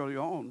mentioned earlier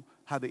on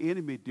how the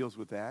enemy deals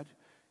with that.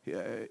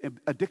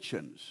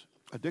 Addictions.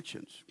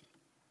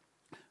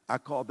 I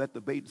call that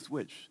the bait and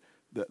switch.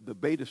 The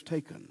bait is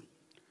taken.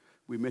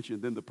 We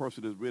mentioned then the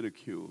person is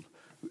ridiculed.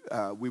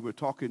 We were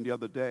talking the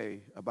other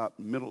day about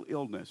mental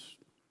illness.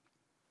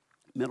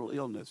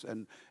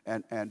 And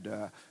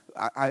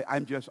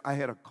I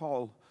had a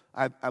call.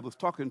 I was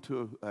talking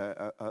to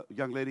a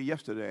young lady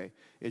yesterday,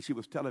 and she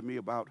was telling me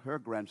about her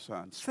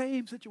grandson.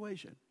 Same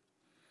situation,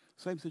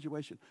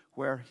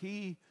 where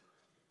he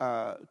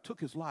took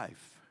his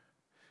life.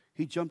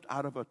 He jumped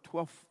out of a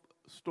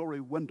 12th-story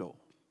window.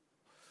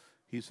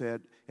 He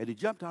said, and he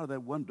jumped out of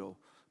that window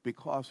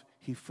because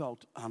he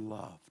felt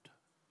unloved.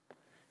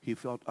 He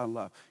felt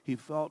unloved. He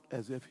felt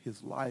as if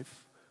his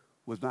life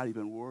was not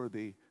even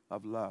worthy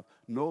of love.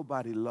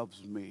 Nobody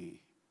loves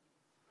me.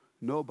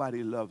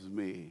 Nobody loves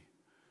me.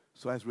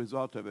 So as a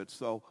result of it,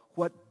 so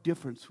what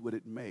difference would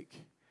it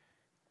make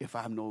if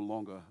I'm no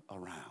longer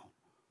around?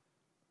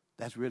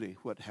 That's really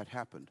what had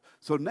happened.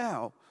 So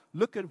now,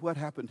 look at what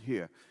happened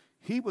here.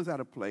 He was at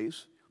a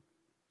place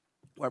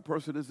where a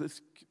person is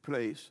this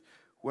place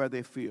where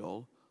they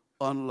feel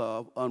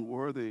unloved,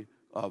 unworthy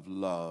of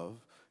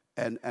love,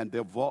 and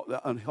their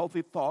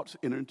unhealthy thoughts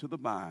enter into the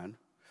mind.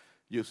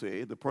 You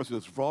see, the person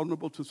is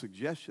vulnerable to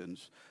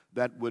suggestions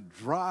that would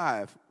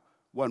drive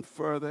one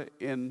further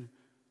in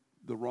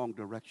the wrong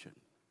direction.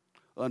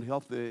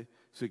 Unhealthy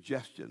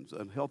suggestions,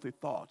 unhealthy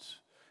thoughts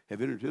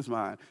have entered his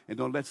mind, and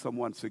don't let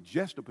someone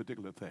suggest a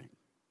particular thing,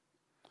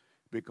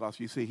 because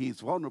you see he's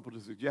vulnerable to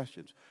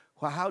suggestions.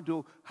 Well,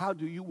 how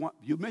do you want?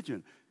 You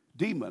mentioned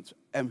demons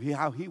and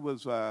how he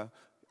was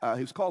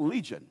called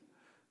Legion.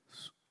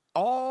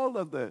 All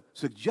of the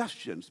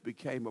suggestions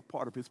became a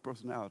part of his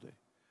personality.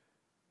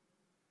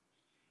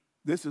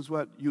 This is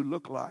what you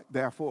look like.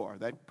 Therefore,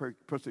 that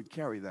person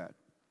carried that.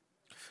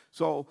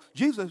 So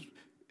Jesus.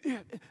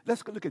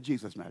 Let's look at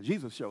Jesus now.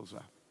 Jesus shows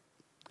up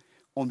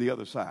on the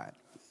other side.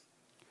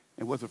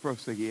 And what's the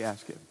first thing he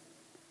asked him?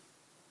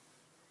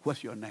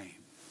 What's your name?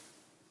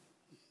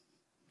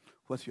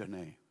 What's your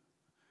name?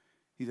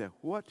 He said,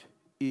 what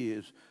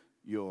is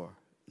your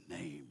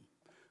name?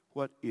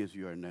 What is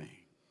your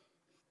name?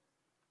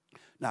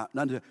 Now,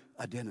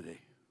 identity.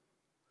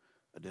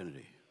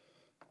 Identity.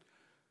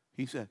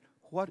 He said,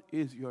 what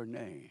is your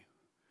name?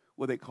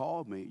 Well, they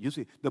called me. You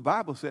see, the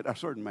Bible said a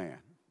certain man.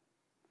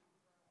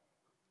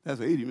 That's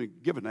a, he didn't even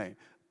give a name.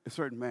 A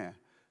certain man.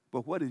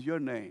 But what is your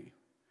name?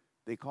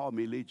 They called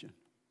me Legion.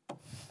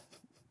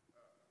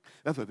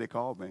 That's what they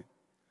called me.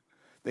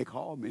 They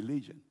called me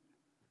Legion.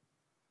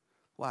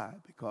 Why?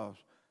 Because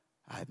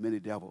I have many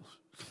devils.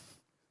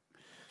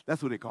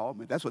 That's what they called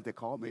me. That's what they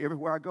call me.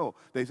 Everywhere I go,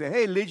 they say,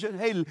 hey, Legion,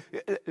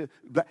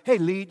 hey,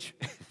 Leech.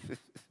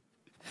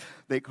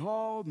 They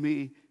call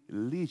me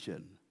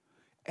Legion.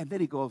 And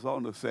then he goes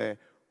on to say,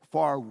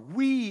 for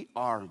we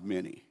are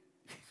many.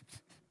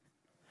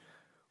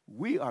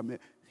 We are many.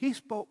 He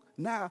spoke,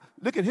 now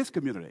look at his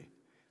community.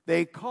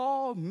 They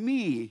call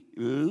me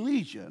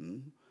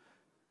Legion,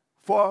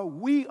 for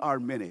we are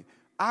many.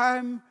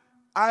 I'm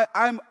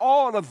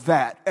all of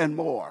that and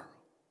more.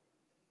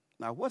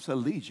 Now, what's a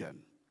legion?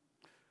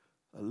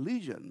 A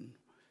legion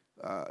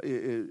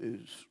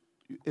is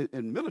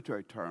in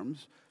military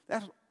terms,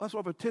 that's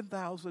over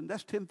 10,000.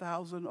 That's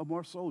 10,000 or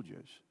more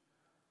soldiers.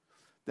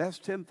 That's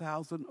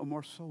 10,000 or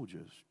more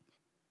soldiers.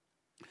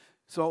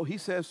 So he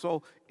says,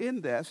 so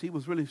in this, he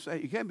was really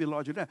saying, you can't be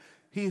larger than that.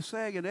 He's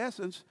saying, in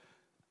essence,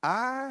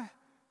 I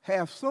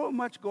have so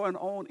much going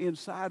on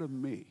inside of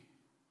me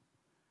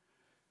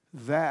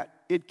that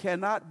it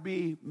cannot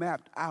be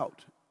mapped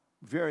out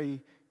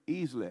very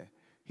easily.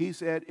 He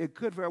said it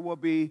could very well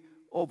be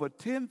over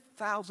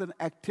 10,000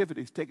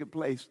 activities taking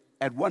place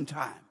at one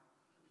time.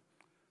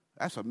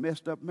 That's a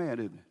messed up man,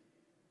 isn't it?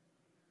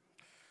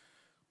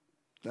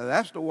 Now,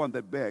 that's the one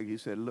that begged. He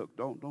said, look,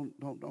 don't.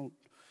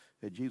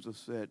 And Jesus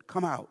said,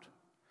 come out.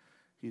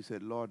 He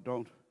said, Lord,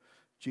 don't.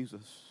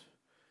 Jesus,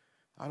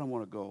 I don't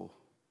want to go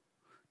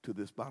to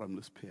this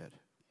bottomless pit.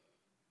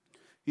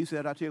 He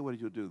said, I'll tell you what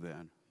you'll do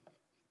then.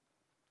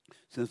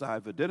 Since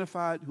I've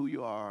identified who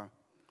you are,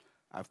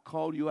 I've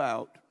called you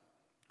out,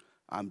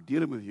 I'm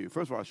dealing with you.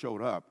 First of all, I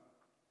showed up.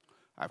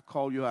 I've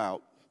called you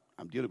out.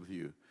 I'm dealing with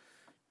you.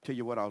 Tell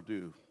you what I'll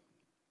do.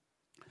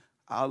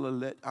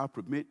 I'll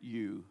permit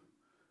you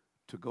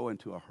to go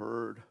into a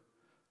herd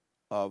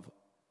of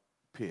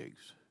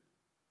pigs.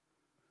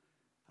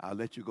 I'll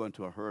let you go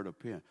into a herd of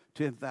pigs.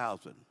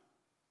 10,000.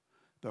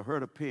 A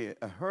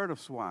herd of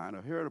swine,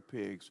 a herd of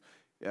pigs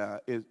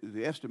is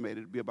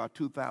estimated to be about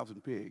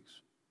 2,000 pigs.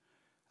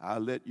 I'll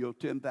let your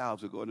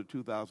 10,000 go into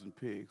 2,000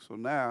 pigs. So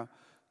now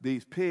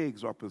these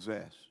pigs are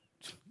possessed.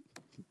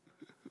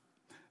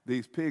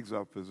 these pigs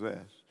are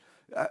possessed.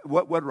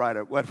 What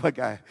writer, what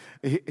guy,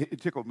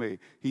 it tickled me.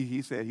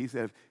 He said, he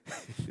said,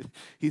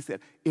 if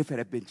it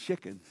had been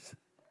chickens,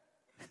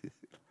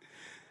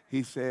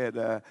 he said,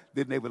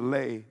 then they would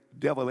lay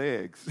devil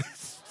eggs.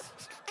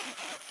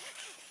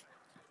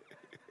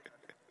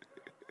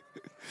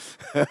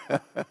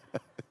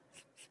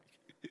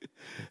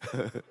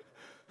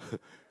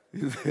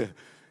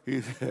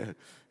 he said,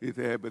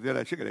 but they're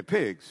not chicken, they're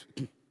pigs.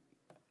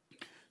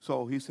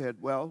 So he said,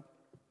 well,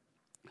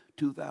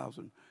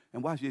 2,000.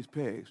 And watch these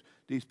pigs.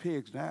 These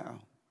pigs now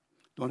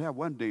don't have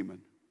one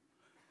demon,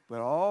 but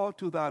all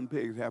 2,000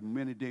 pigs have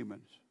many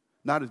demons.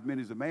 Not as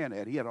many as the man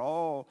had. He had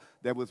all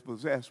that was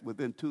possessed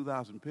within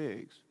 2,000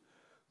 pigs.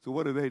 So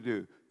what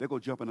do? They go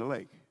jump in the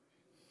lake.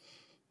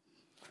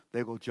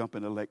 They go jump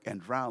in the lake and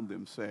drown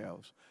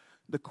themselves.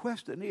 The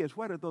question is,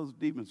 where did those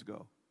demons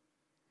go?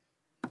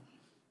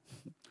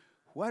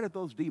 Where did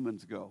those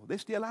demons go? They're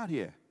still out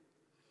here.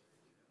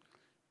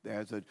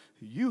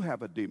 You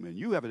have a demon.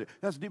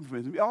 That's a demon for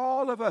me.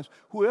 All of us,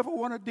 whoever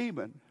want a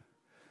demon,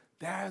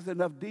 there's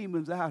enough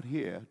demons out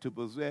here to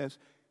possess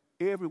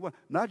everyone.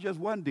 Not just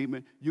one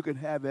demon. You can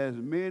have as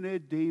many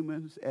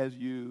demons as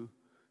you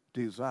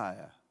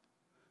desire.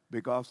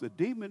 Because the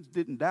demons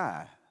didn't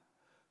die.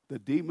 The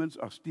demons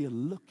are still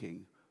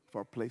looking for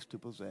a place to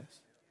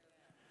possess.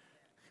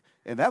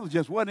 And that was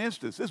just one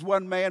instance. This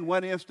one man,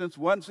 one instance,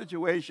 one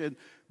situation.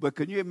 But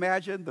can you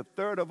imagine the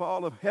third of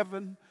all of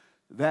heaven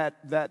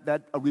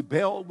that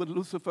rebelled with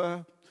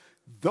Lucifer?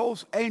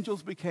 Those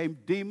angels became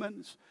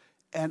demons.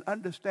 And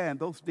understand,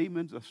 those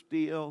demons are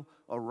still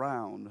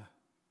around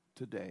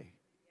today.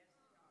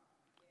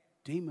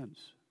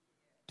 Demons.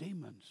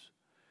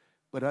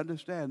 But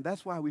understand,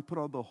 that's why we put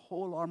on the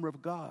whole armor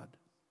of God.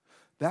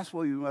 That's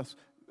why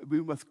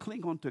we must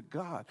cling on to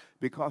God.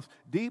 Because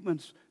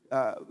demons,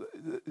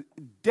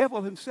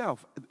 devil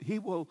himself, he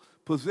will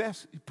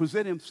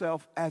present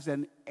himself as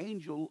an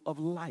angel of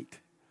light.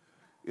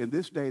 In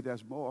this day,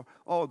 there's more.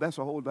 Oh, that's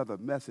a whole other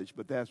message,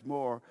 but there's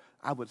more,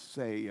 I would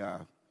say,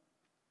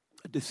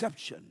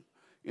 deception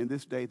in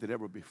this day than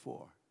ever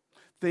before.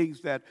 Things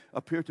that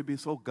appear to be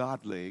so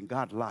godly and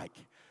godlike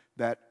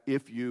that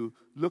if you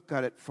look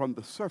at it from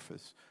the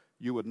surface,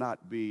 you would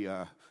not be,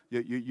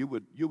 you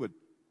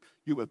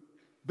would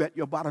bet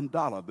your bottom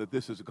dollar that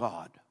this is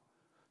God.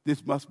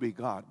 This must be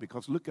God,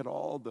 because look at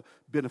all the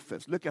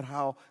benefits. Look at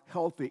how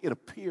healthy it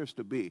appears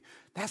to be.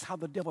 That's how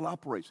the devil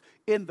operates.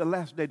 In the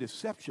last day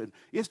deception,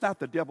 it's not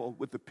the devil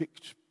with the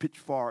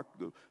pitchfork,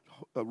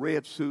 the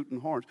red suit and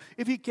horns.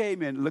 If he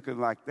came in looking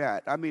like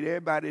that, I mean,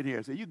 everybody in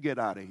here said, you get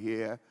out of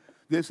here.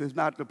 This is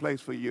not the place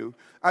for you.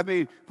 I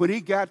mean, when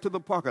he got to the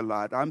parking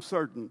lot, I'm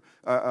certain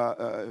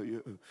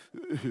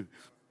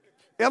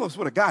Ellis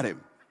would have got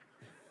him.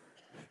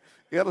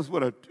 Ellis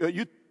would have,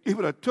 he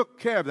would have took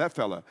care of that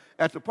fella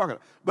at the parking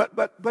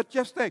lot. But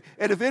just think,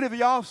 and if any of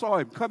y'all saw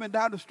him coming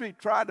down the street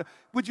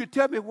would you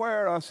tell me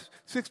where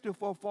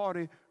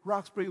 6440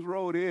 Rock Springs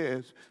Road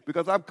is?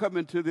 Because I'm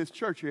coming to this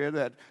church here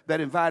that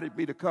invited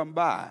me to come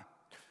by.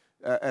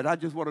 And I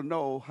just want to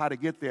know how to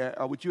get there.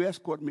 Would you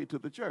escort me to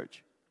the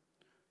church?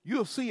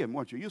 You'll see him,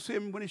 won't you? You'll see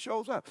him when he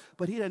shows up.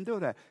 But he didn't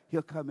do that.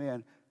 He'll come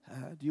in.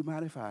 Do you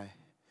mind if I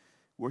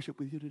worship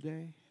with you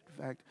today?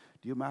 In fact,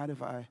 do you mind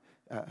if I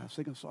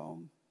sing a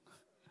song?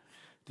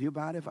 Do you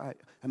mind if I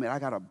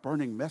got a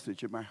burning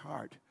message in my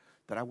heart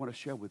that I want to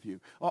share with you.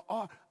 Or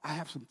I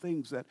have some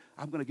things that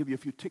I'm going to give you a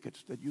few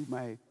tickets that you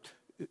may,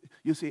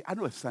 you see, I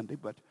know it's Sunday,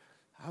 but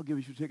I'll give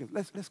you a few tickets.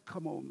 Let's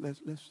come on. Let's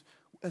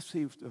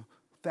see if the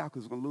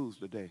Falcons are going to lose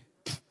today.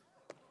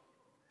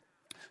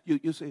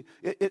 You see,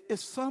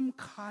 it's some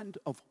kind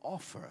of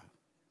offer.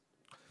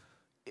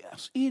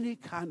 Yes, any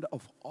kind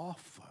of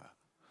offer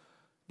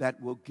that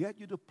will get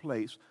you to a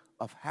place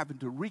of having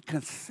to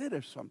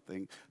reconsider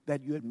something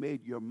that you had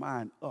made your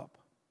mind up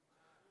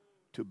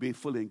to be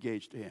fully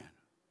engaged in.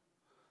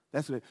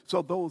 That's it.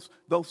 So those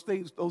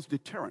things, those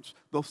deterrents,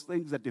 those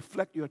things that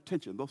deflect your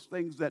attention, those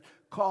things that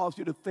cause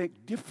you to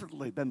think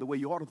differently than the way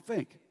you ought to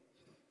think.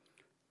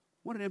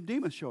 One of them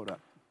demons showed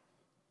up.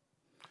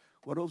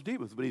 One of those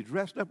demons, but he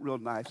dressed up real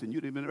nice, and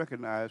you didn't even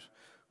recognize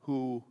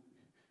who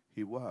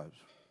he was.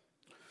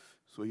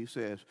 So he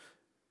says,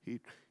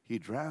 he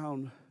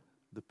drowned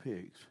the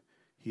pigs.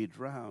 He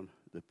drowned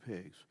the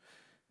pigs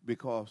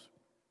because,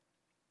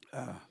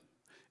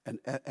 and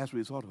as a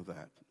result of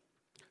that,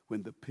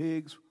 when the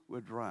pigs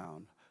were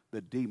drowned,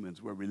 the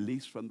demons were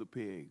released from the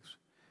pigs,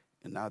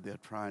 and now they're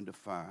trying to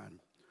find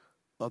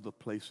other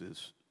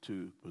places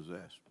to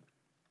possess.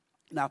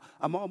 Now,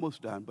 I'm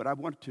almost done, but I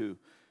want to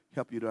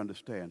help you to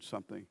understand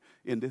something.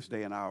 In this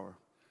day and hour,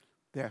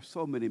 there are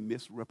so many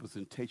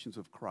misrepresentations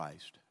of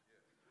Christ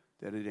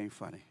that it ain't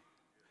funny.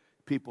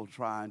 People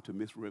trying to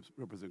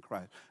misrepresent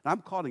Christ. And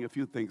I'm calling a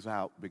few things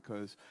out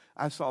because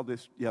I saw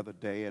this the other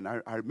day, and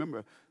I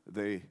remember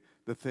the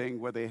thing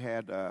where they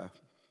had,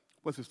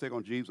 what's this thing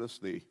on Jesus?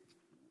 They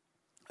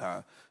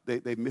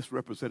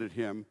misrepresented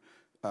him,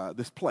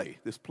 this play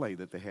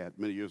that they had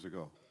many years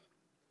ago.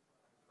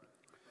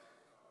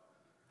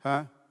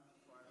 Huh?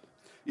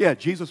 Yeah,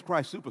 Jesus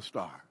Christ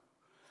Superstar.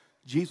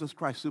 Jesus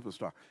Christ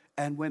Superstar.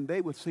 And when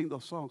they would sing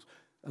those songs,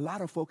 a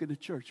lot of folk in the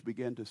church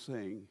began to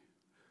sing,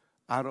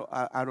 I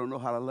don't know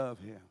how to love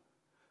him.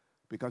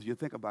 Because you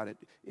think about it,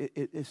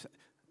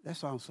 that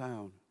song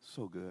sounds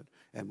so good.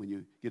 And when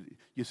you get it,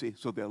 you see,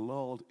 so they're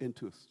lulled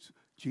into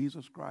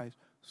Jesus Christ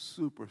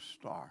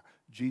Superstar.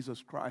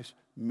 Jesus Christ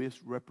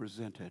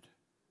misrepresented.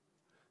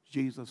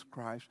 Jesus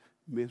Christ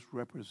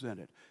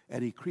misrepresented.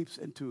 And he creeps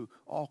into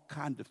all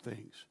kinds of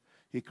things.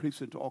 He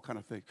creeps into all kinds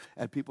of things.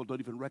 And people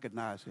don't even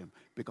recognize him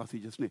because he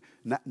just needs.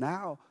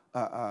 Now,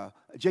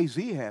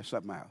 Jay-Z has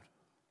something out.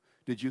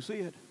 Did you see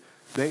it?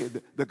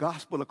 The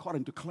gospel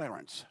according to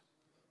Clarence.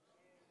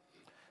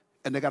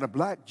 And they got a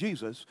black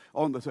Jesus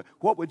on the.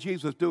 What would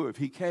Jesus do if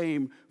he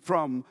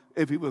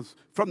was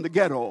from the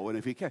ghetto, and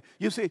if he came?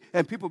 You see,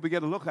 and people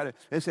began to look at it.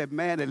 They said,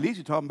 "Man, at least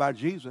you're talking about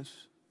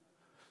Jesus,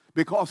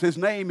 because his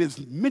name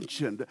is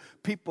mentioned."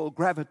 People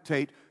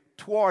gravitate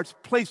towards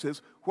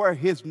places where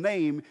his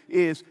name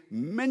is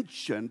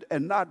mentioned,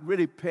 and not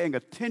really paying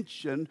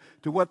attention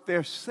to what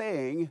they're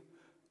saying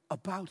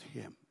about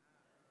him.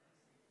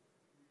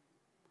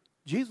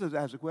 Jesus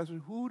asked the question,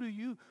 "Who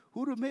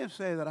do men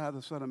say that I,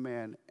 the Son of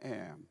Man,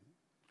 am?"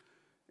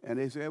 And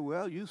they said,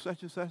 "Well, you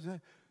such and such."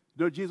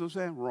 No, Jesus was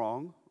saying,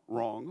 wrong,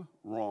 wrong,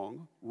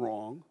 wrong,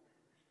 wrong,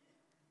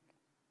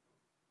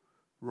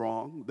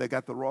 wrong. They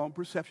got the wrong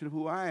perception of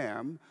who I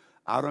am.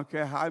 I don't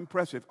care how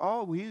impressive.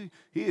 Oh, he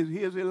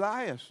is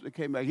Elias that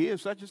came back. He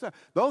is such and such.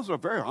 Those are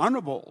very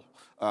honorable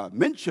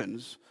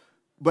mentions,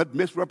 but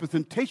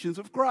misrepresentations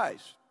of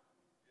Christ.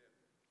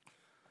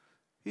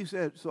 He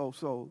said,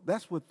 so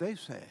that's what they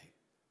say.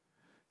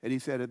 And he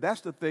said, and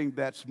that's the thing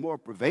that's more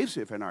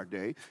pervasive in our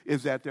day,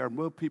 is that there are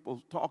more people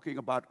talking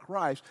about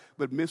Christ,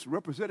 but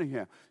misrepresenting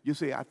him. You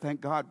see, I thank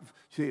God.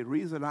 See, the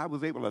reason I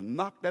was able to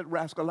knock that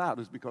rascal out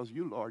is because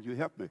you, Lord, you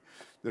helped me.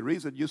 The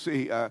reason, you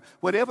see,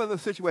 whatever the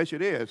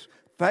situation is,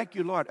 thank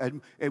you, Lord.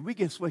 And we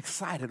get so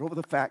excited over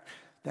the fact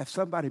that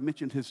somebody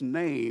mentioned his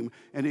name,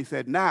 and he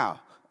said,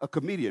 now, a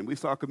comedian. We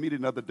saw a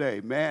comedian the other day.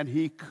 Man,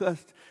 he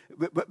cussed.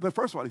 But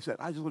first of all, he said,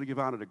 I just want to give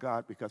honor to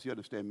God because you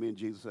understand me and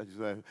Jesus.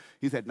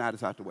 He said, now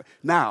it's out the way.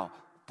 Now,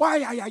 why,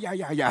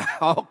 yeah.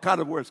 All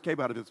kind of words came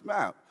out of his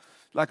mouth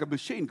like a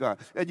machine gun.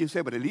 And you say,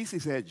 but at least he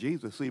said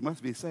Jesus, so he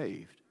must be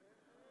saved.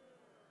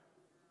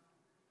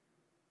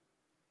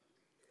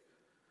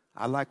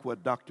 I like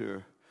what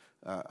Dr.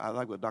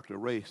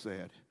 Ray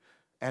said,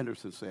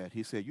 Anderson said.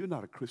 He said, you're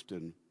not a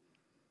Christian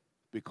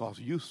because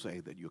you say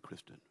that you're a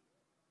Christian.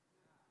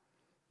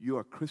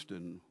 You're a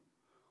Christian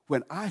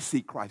when I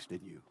see Christ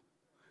in you.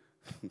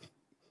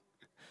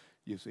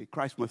 You see,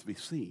 Christ must be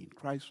seen.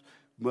 Christ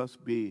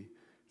must be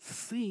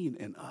seen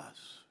in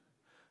us.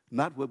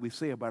 Not what we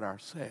say about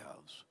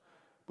ourselves,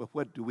 but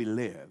what do we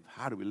live?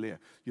 How do we live?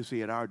 You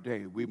see, in our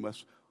day, we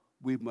must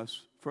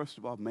first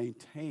of all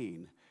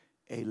maintain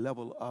a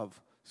level of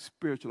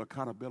spiritual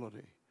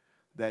accountability,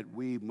 that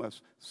we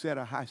must set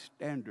a high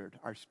standard.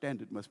 Our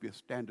standard must be a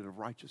standard of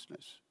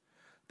righteousness,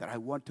 that I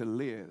want to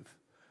live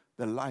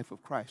the life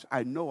of Christ.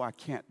 I know I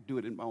can't do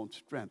it in my own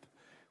strength,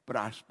 but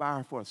I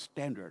aspire for a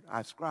standard.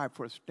 I strive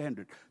for a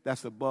standard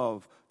that's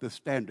above the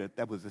standard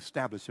that was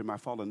established in my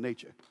fallen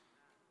nature.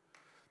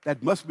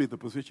 That must be the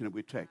position that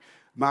we take.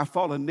 My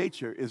fallen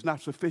nature is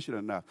not sufficient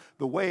enough.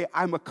 The way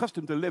I'm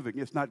accustomed to living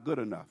is not good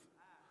enough.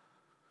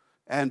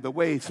 And the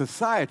way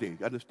society,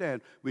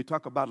 understand, we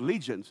talk about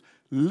legions.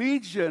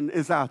 Legion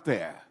is out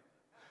there.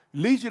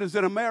 Legion is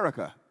in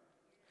America.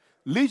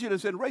 Legion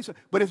is in racism.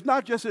 But it's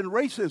not just in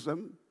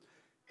racism.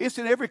 It's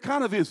in every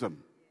kind of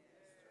ism.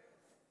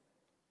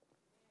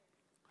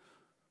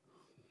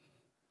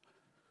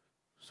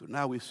 So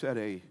now we set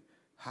a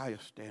higher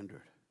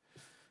standard.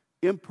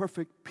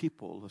 Imperfect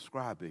people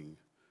ascribing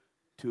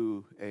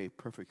to a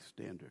perfect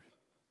standard.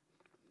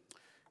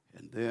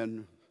 And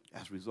then,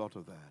 as a result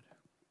of that,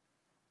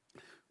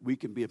 we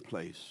can be a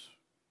place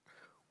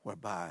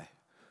whereby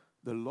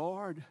the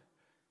Lord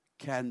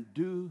can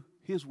do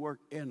his work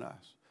in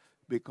us.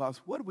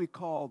 Because what do we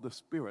call the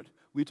spirit?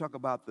 We talk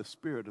about the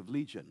spirit of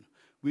legion.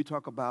 We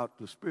talk about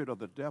the spirit of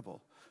the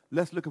devil.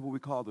 Let's look at what we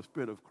call the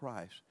spirit of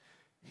Christ.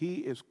 He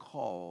is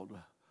called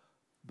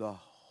the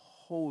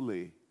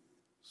Holy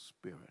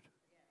Spirit.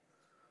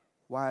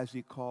 Why is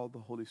he called the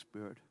Holy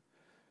Spirit?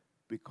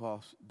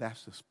 Because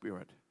that's the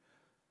spirit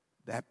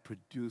that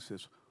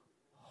produces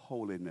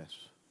holiness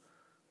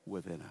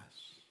within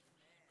us.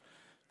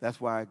 That's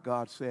why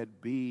God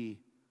said, be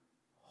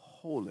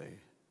holy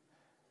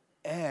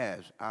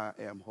as I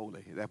am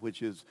holy, that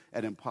which is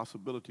an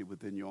impossibility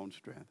within your own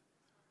strength.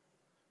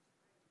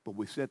 But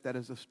we set that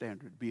as a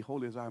standard. Be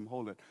holy as I am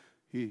holy.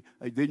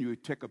 Then you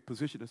take a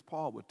position as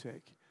Paul would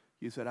take.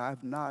 He said, I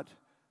have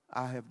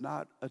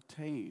not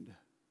attained,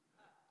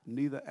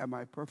 neither am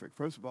I perfect.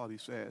 First of all, he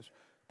says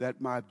that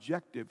my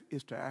objective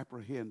is to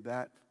apprehend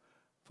that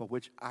for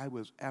which I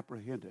was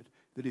apprehended.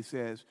 Then he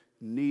says,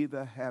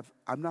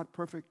 I'm not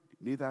perfect,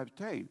 neither I've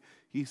attained.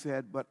 He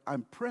said, but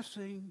I'm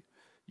pressing.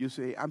 You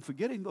see, I'm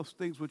forgetting those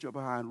things which are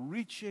behind,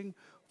 reaching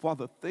for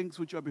the things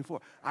which are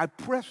before. I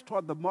press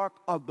toward the mark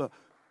of the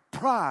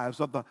deprived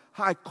of the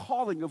high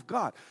calling of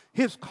God.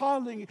 His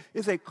calling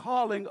is a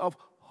calling of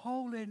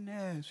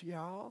holiness,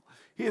 y'all.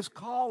 His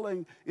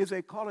calling is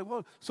a calling of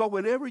holiness. So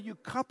whenever you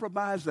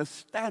compromise the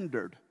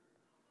standard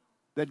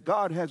that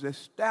God has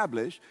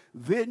established,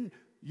 then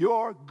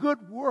your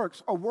good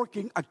works are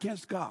working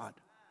against God.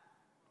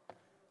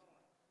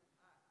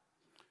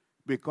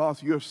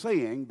 Because you're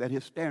saying that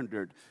his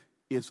standard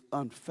is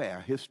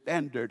unfair. His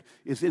standard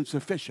is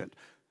insufficient.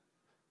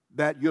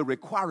 That you're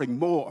requiring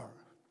more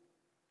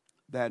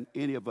than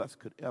any of us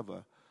could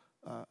ever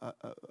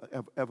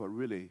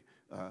really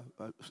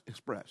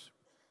express.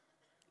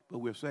 But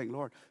we're saying,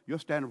 Lord, your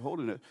standard of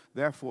holiness,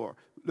 therefore,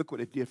 look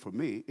what it did for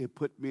me. It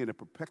put me in a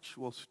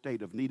perpetual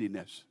state of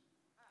neediness.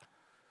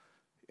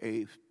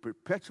 A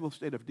perpetual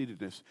state of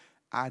neediness.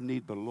 I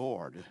need the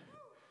Lord.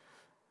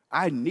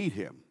 I need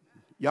him.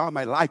 Y'all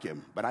might like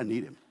him, but I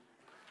need him.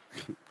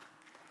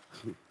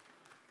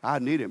 I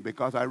need him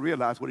because I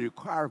realize what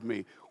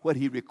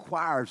he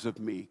requires of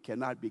me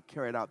cannot be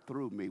carried out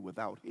through me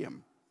without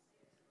him.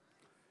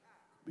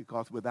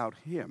 Because without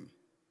him,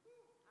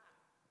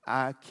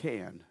 I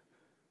can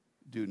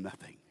do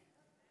nothing.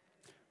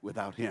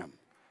 Without him,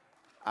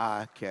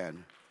 I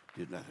can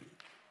do nothing.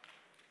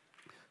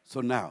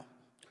 So now,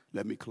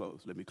 let me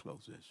close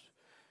this.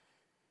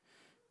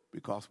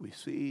 Because we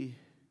see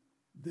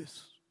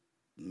this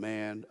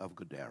man of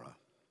Gadara,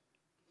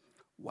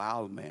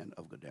 wild man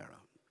of Gadara,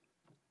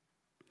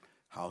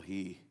 how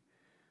he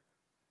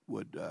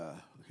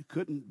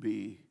couldn't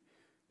be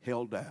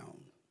held down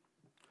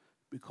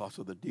because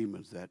of the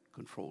demons that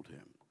controlled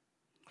him.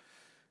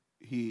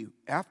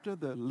 After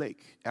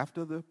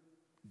the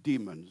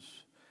demons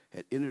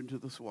had entered into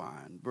the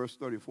swine, verse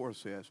 34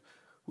 says,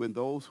 when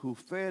those who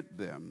fed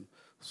them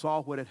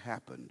saw what had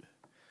happened,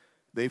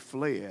 they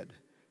fled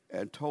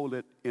and told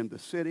it in the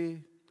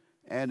city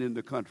and in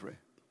the country.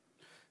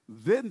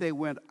 Then they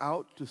went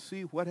out to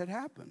see what had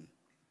happened.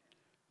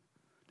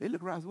 They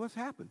looked around and said, what's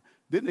happened?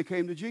 Then they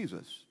came to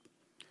Jesus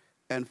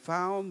and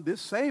found this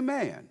same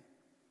man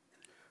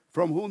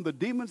from whom the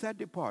demons had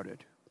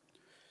departed,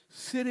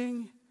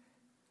 sitting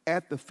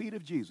at the feet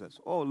of Jesus.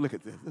 Oh, look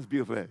at this. This is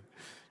beautiful.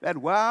 That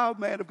wild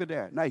man of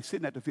Gadara. Now he's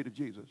sitting at the feet of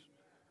Jesus.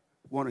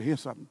 Want to hear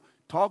something?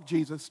 Talk,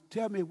 Jesus.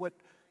 Tell me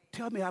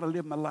how to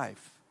live my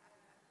life.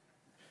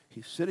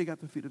 He's sitting at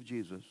the feet of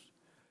Jesus.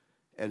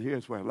 And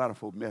here's where a lot of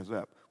folk mess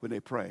up when they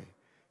pray.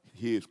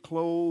 He is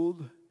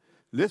clothed.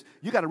 Listen,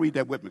 you got to read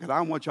that with me because I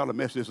don't want y'all to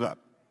mess this up.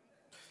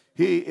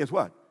 He is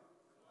what?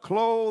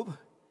 Clothed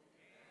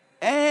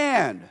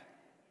and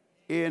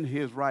in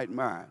his right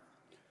mind.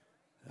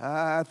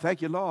 I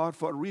thank you, Lord,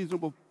 for a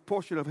reasonable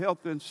portion of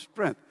health and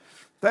strength.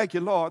 Thank you,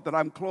 Lord, that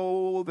I'm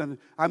clothed and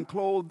I'm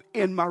clothed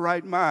in my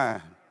right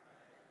mind.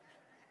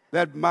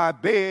 That my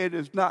bed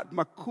is not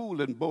my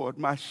cooling board,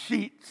 my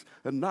sheets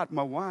are not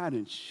my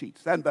winding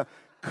sheets, and the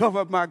cover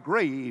of my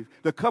grave,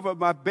 the cover of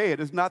my bed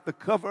is not the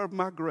cover of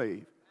my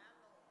grave.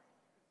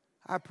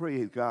 I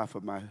praise God for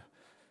my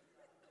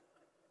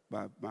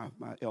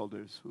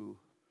elders who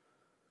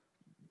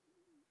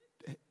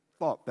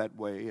thought that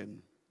way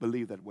and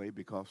believed that way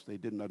because they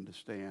didn't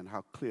understand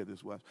how clear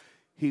this was.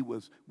 He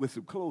was with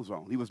some clothes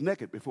on. He was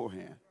naked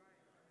beforehand.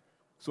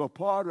 So a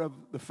part of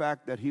the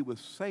fact that he was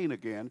sane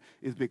again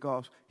is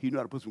because he knew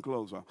how to put some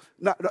clothes on.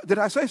 Now, did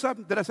I say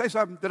something? Did I say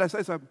something? Did I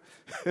say something?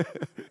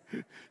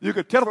 You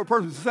could tell if a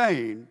person's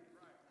sane.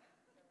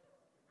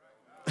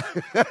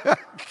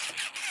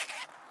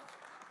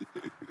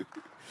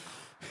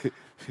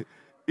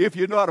 If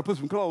you know how to put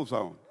some clothes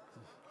on.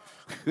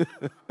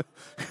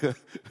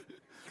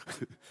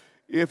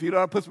 If you know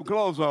how to put some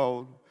clothes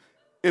on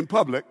in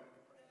public,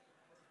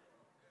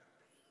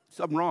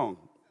 something wrong.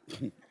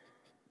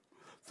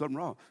 Something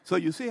wrong. So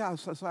you see how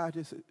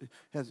society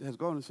has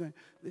gone and saying,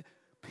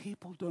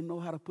 people don't know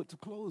how to put the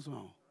clothes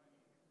on.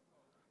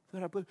 So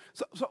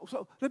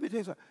let me tell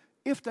you something.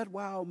 If that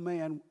wild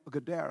man,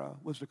 Gadara,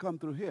 was to come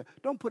through here,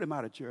 don't put him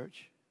out of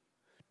church.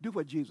 Do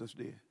what Jesus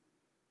did.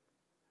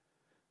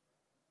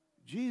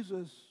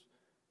 Jesus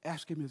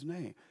asked him his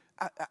name.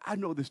 I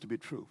know this to be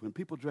true. When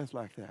people dress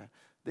like that,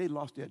 they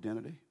lost their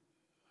identity.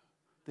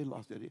 They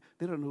lost their identity.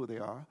 They don't know who they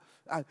are.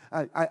 I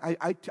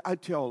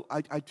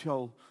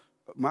tell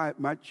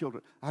my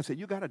children, I say,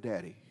 you got a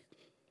daddy.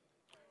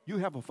 You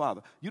have a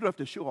father. You don't have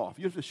to show off.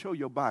 You have to show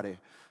your body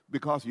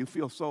because you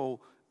feel so,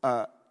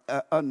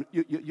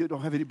 you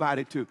don't have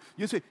anybody to.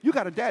 You say, you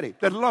got a daddy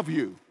that love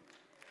you.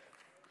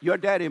 Your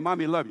daddy and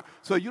mommy love you.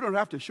 So you don't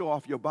have to show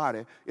off your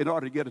body in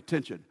order to get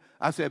attention.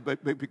 I said,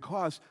 but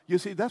because, you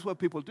see, that's what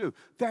people do.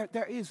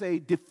 There is a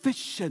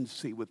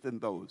deficiency within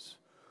those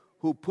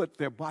who put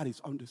their bodies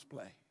on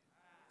display.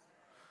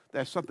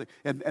 There's something.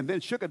 And then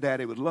Sugar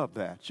Daddy would love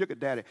that. Sugar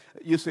Daddy,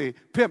 you see,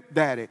 Pimp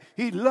Daddy,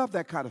 he loved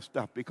that kind of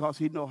stuff because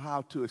he know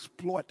how to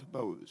exploit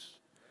those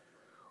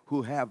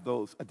who have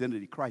those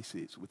identity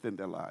crises within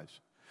their lives.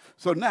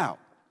 So now,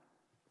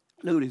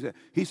 look what he said.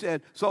 He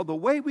said, so the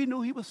way we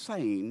knew he was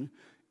sane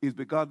is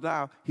because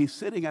now he's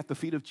sitting at the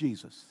feet of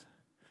Jesus.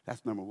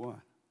 That's number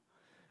one.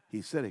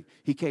 He's sitting.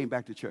 He came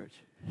back to church.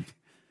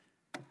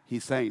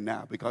 He's sane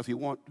now because he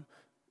won't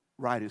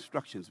right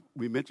instructions.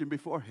 We mentioned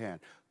beforehand,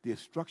 the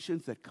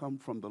instructions that come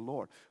from the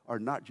Lord are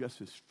not just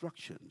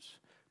instructions,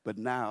 but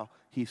now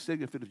he's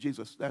sitting at the feet of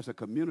Jesus. There's a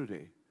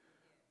community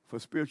for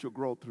spiritual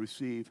growth to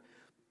receive,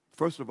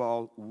 first of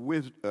all,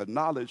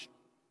 knowledge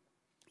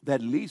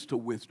that leads to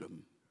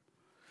wisdom.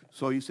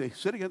 So you say,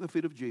 sitting at the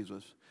feet of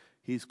Jesus,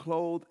 he's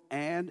clothed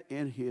and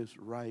in his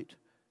right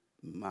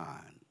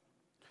mind.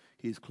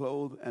 He's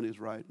clothed in his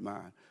right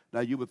mind. Now,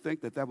 you would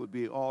think that that would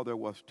be all there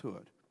was to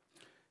it.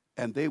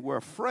 And they were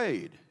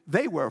afraid.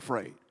 They were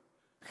afraid.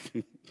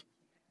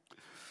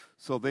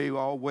 So they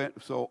all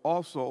went. So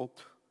also,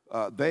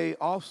 they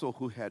also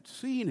who had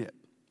seen it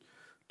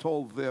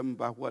told them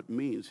by what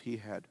means he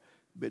had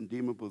been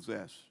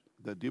demon-possessed.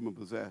 The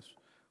demon-possessed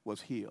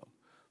was healed.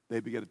 They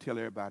began to tell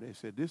everybody. They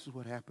said, this is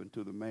what happened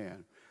to the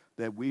man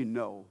that we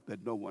know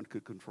that no one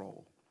could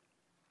control.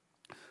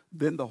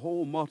 Then the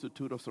whole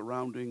multitude of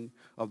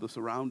the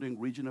surrounding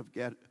region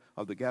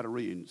of the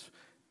Gadarenes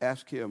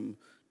asked him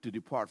to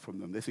depart from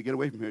them. They said, get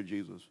away from here,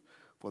 Jesus,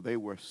 for they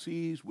were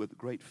seized with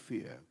great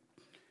fear.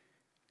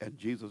 And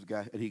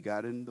he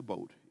got in the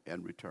boat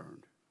and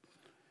returned.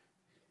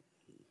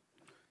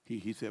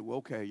 He said, well,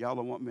 okay, y'all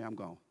don't want me, I'm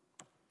gone.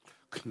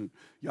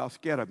 Y'all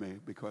scared of me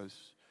because,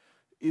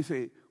 you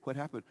see, what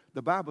happened?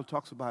 The Bible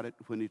talks about it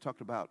when he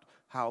talked about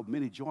how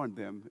many joined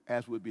them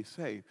as would be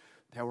saved.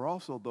 There were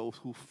also those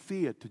who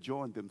feared to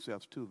join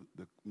themselves to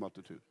the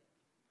multitude.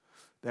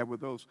 There were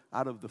those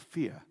out of the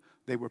fear.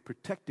 They were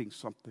protecting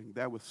something.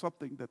 There was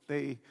something that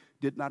they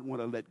did not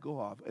want to let go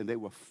of, and they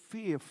were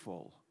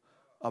fearful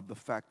of the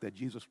fact that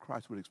Jesus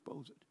Christ would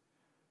expose it.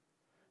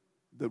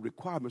 The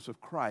requirements of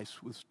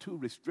Christ was too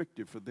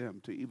restrictive for them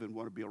to even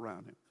want to be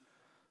around him.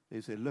 They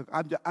said, look,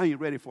 I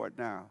ain't ready for it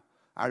now.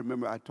 I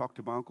remember I talked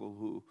to my uncle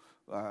who,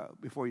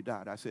 before he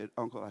died, I said,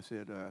 Uncle,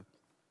 do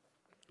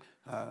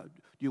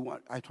you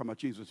want, I talking about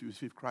Jesus, you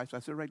received Christ. I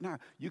said, right now,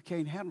 you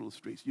can't handle the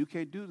streets. You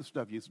can't do the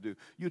stuff you used to do.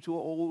 You're too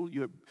old.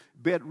 You're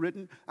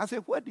bedridden. I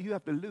said, what do you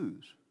have to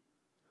lose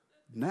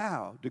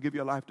now to give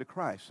your life to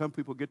Christ? Some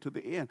people get to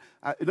the end.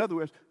 In other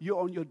words, you're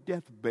on your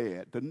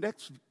deathbed. The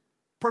next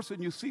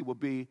person you see will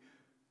be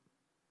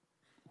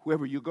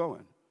whoever you're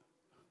going.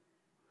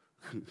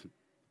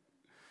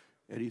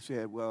 And he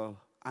said, well,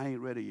 I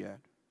ain't ready yet.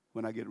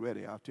 When I get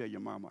ready, I'll tell your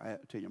mama.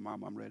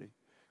 I'm ready.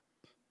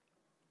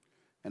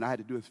 And I had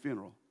to do his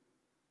funeral.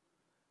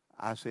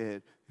 I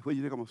said, what do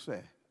you think I'm going to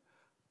say?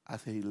 I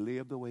said, he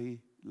lived the way he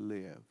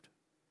lived,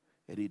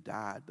 and he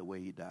died the way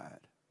he died.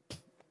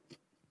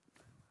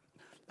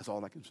 That's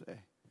all I can say.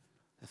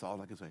 That's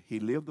all I can say. He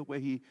lived the way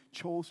he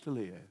chose to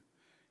live,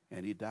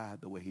 and he died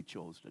the way he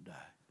chose to die.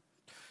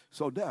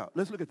 So now,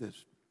 let's look at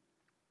this.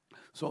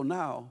 So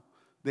now,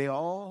 they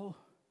all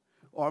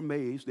are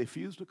amazed. They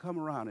refuse to come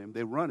around him.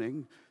 They're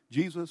running.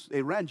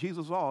 They ran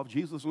Jesus off.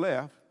 Jesus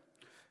left.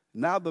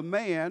 Now the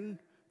man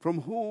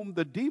from whom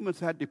the demons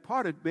had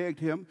departed begged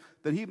him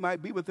that he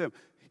might be with them.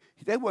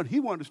 He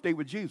wanted to stay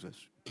with Jesus.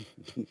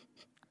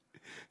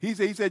 He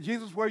said,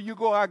 Jesus, where you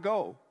go, I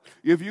go.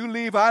 If you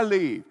leave, I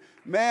leave.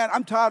 Man,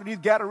 I'm tired of these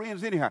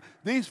Gadarenes anyhow.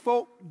 These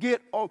folk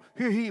get on,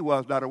 here he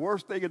was, not the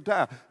worst thing in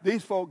town.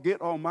 These folk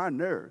get on my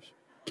nerves.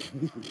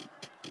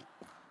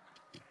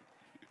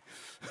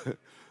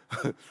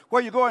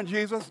 Where you going,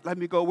 Jesus? Let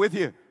me go with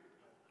you.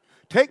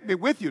 Take me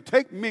with you.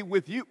 Take me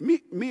with you.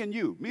 Me and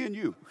you. Me and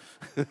you.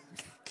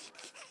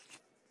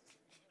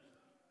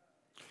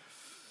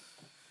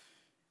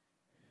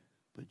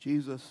 But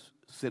Jesus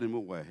sent him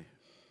away.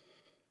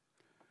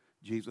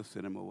 Jesus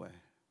sent him away.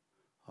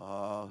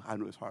 I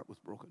knew his heart was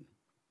broken.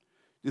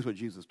 This is what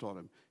Jesus told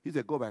him. He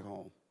said, go back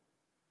home.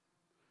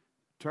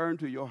 Turn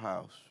to your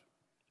house.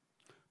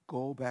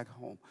 Go back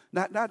home.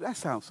 Now that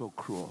sounds so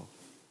cruel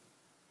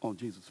on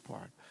Jesus'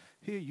 part.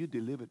 Here you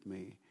delivered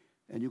me,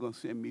 and you're going to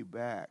send me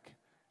back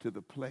to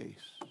the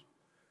place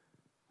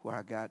where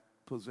I got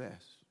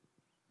possessed.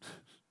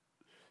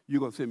 You're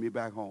going to send me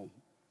back home.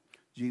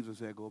 Jesus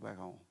said, go back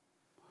home.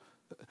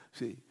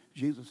 See,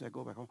 Jesus said,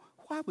 go back home.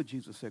 Why would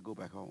Jesus say go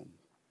back home?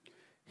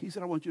 He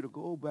said, I want you to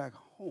go back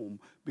home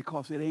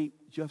because it ain't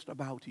just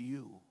about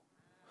you.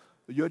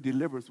 Your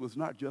deliverance was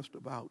not just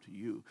about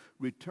you.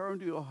 Return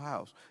to your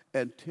house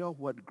and tell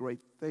what great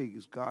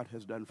things God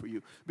has done for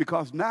you.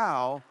 Because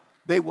now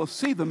they will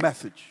see the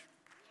message.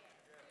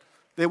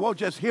 They won't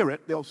just hear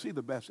it, they'll see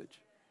the message.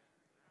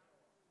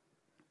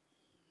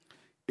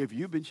 If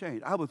you've been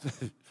changed, I was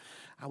in,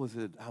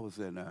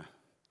 I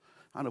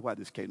don't know why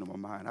this came to my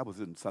mind. I was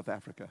in South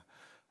Africa,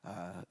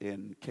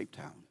 in Cape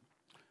Town.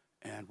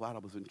 And while I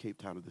was in Cape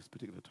Town at this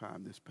particular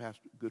time, this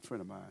pastor, good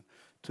friend of mine,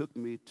 took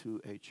me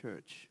to a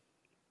church.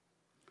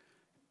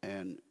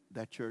 And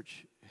that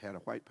church had a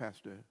white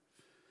pastor.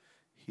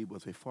 He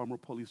was a former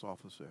police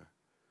officer.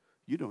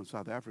 You know, in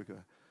South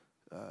Africa,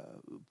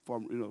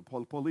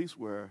 police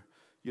were,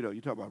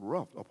 you talk about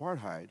rough,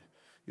 apartheid.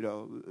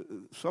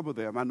 Some of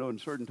them, I know in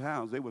certain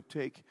towns, they would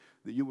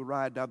you would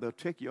ride down, they'll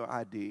take your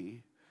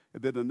ID,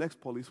 and then the next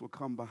police will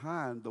come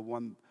behind the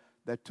one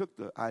that took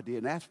the ID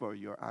and ask for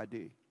your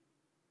ID.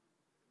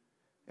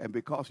 And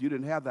because you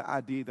didn't have the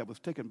ID that was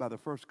taken by the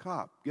first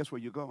cop, guess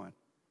where you're going?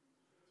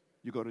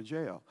 you go to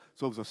jail.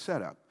 So it was a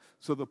setup.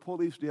 So the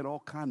police did all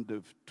kinds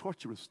of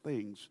torturous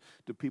things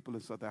to people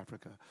in South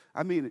Africa.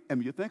 I mean,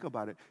 you think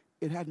about it,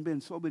 it hadn't been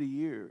so many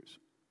years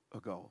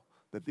ago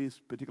that these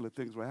particular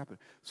things were happening.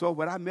 So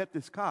when I met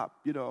this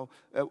cop,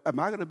 am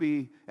I going to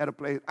be at a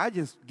place? I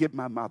just get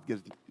my mouth,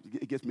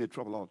 it gets me in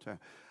trouble all the time.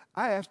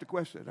 I asked a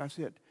question. I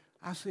said,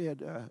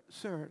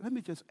 sir, let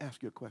me just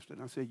ask you a question.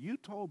 I said, you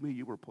told me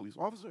you were a police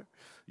officer.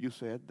 You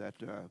said that,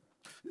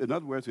 in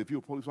other words, if you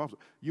were a police officer,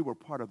 you were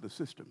part of the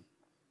system.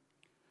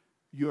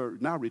 You're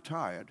now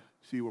retired,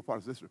 so you were part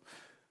of the system.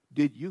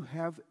 Did you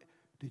have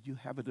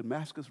a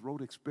Damascus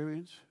Road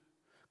experience?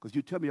 Because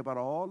you tell me about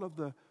all of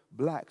the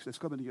blacks that's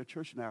coming to your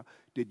church now.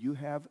 Did you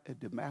have a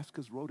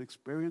Damascus Road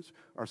experience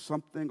or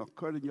something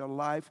occurred in your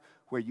life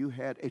where you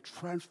had a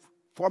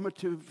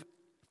transformative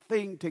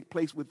thing take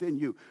place within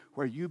you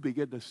where you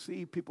begin to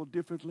see people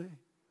differently?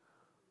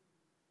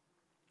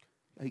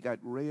 He got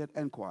red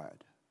and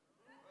quiet.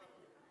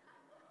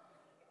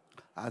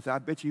 I said, I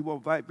bet you won't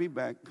invite me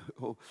back.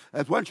 Oh,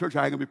 that's one church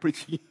I ain't going to be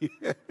preaching.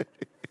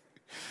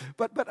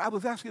 But I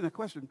was asking the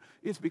question.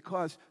 It's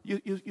because,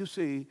 you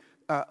see,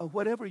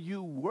 whatever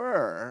you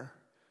were,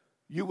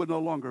 you would no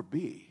longer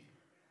be.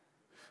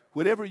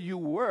 Whatever you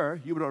were,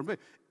 you would no longer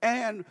be.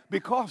 And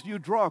because you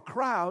draw a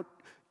crowd,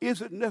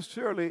 isn't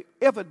necessarily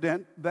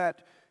evident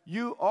that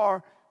you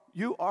are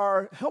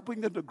helping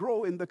them to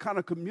grow in the kind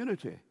of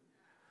community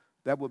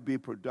that would be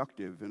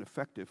productive and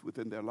effective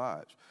within their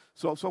lives.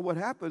 So what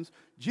happens,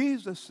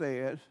 Jesus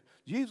said,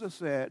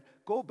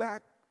 go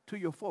back to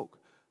your folk.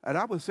 And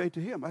I would say to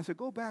him, I said,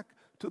 go back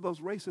to those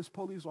racist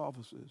police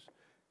officers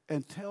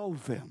and tell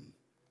them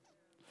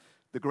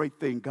the great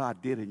thing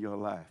God did in your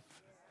life.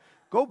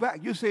 Go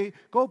back,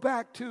 go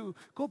back to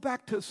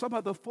some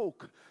of the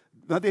folk.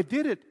 Now they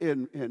did it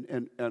in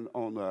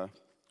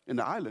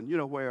the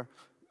island, where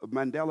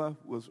Mandela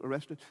was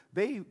arrested.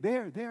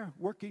 They're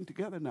working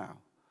together now.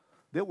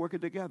 They're working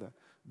together.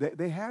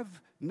 They have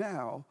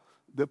now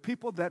the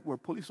people that were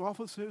police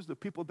officers, the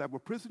people that were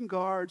prison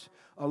guards,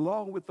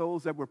 along with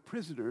those that were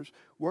prisoners,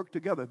 work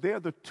together. They're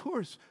the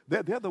tourists.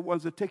 They're the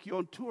ones that take you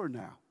on tour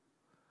now.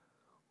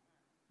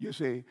 You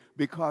see,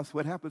 because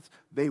what happens,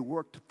 they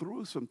worked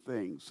through some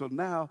things. So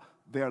now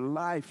their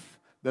life,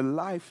 the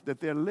life that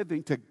they're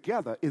living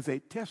together is a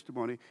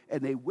testimony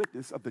and a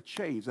witness of the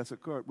change that's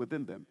occurred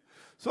within them.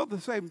 So the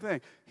same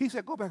thing. He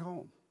said, go back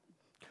home.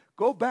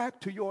 Go back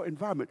to your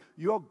environment.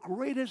 Your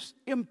greatest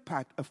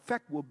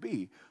effect will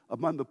be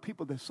among the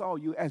people that saw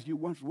you as you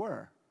once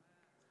were,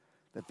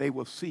 that they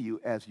will see you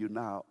as you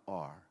now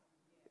are,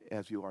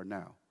 as you are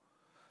now.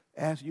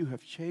 As you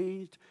have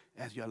changed,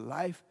 as your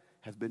life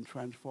has been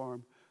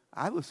transformed,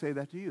 I will say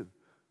that to you.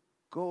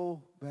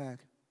 Go back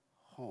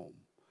home.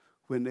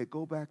 When they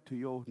go back to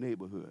your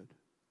neighborhood,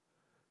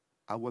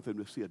 I want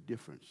them to see a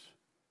difference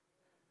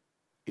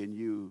in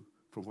you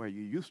from where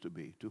you used to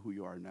be to who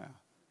you are now.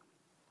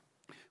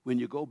 When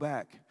you go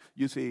back,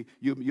 you see,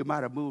 you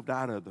might have moved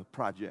out of the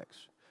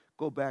projects.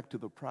 Go back to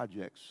the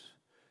projects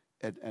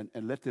and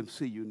let them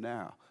see you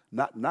now.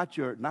 Not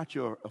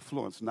your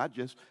affluence, not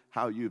just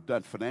how you've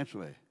done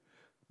financially,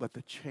 but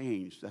the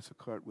change that's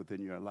occurred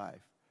within your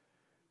life.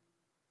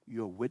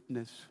 Your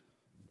witness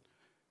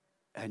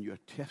and your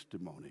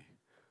testimony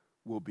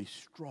will be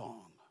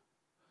strong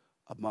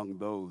among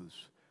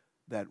those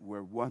that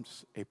were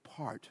once a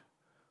part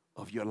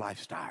of your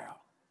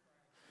lifestyle.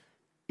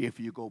 If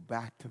you go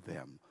back to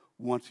them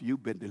once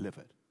you've been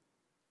delivered,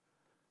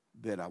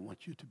 then I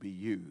want you to be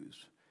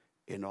used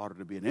in order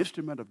to be an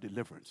instrument of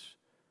deliverance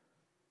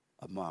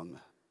among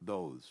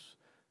those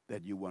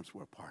that you once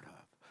were a part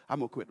of. I'm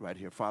going to quit right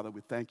here. Father,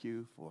 we thank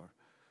you for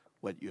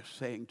what you're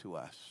saying to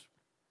us.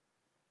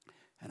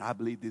 And I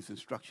believe these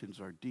instructions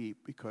are deep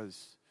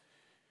because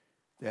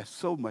there's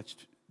so much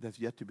that's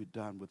yet to be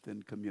done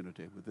within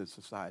community, within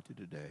society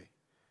today,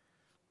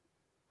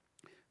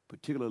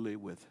 particularly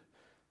with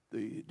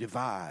the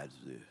divides,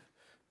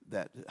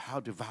 how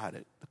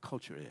divided the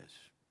culture is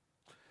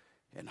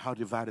and how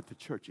divided the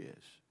church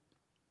is.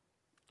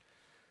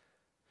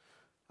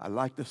 I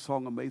like the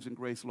song Amazing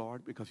Grace,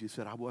 Lord, because you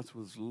said, I once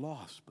was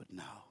lost, but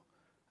now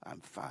I'm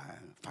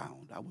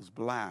found. I was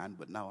blind,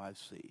 but now I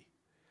see.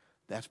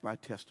 That's my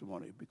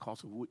testimony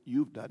because of what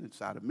you've done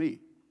inside of me.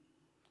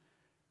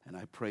 And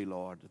I pray,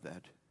 Lord,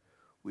 that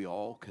we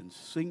all can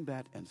sing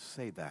that and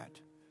say that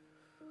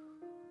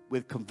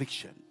with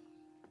conviction.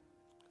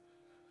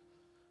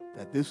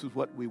 That this is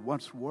what we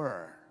once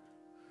were,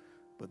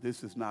 but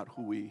this is not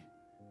who we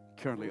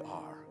currently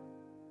are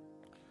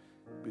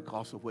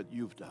because of what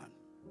you've done.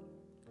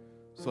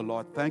 So,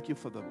 Lord, thank you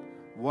for the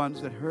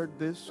ones that heard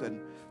this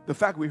and the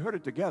fact we heard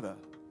it together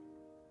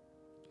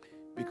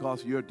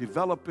because you're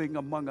developing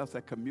among us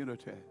a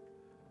community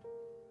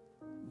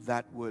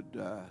that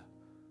would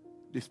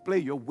display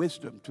your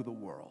wisdom to the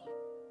world.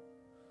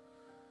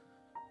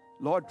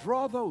 Lord,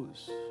 draw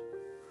those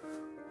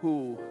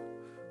who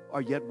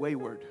are yet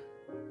wayward,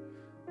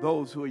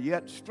 those who are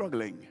yet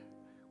struggling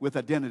with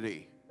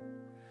identity.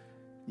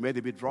 May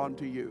they be drawn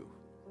to you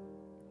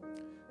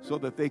so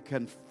that they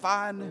can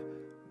find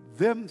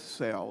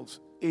themselves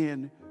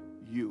in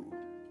you.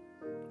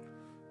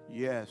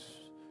 Yes,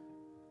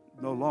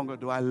 no longer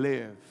do I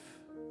live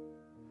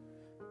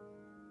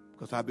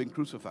because I've been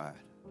crucified.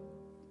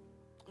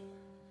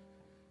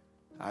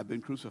 I've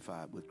been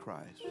crucified with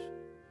Christ.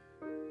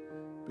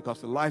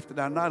 Because the life that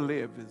I now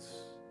live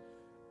is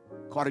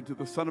according to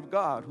the Son of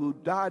God who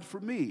died for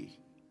me,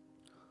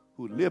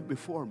 who lived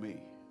before me,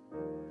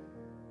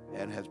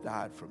 and has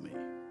died for me.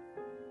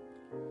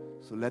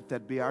 So let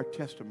that be our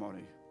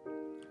testimony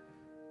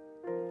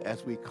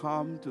as we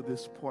come to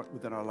this point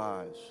within our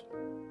lives.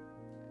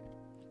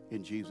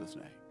 In Jesus'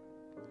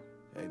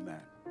 name,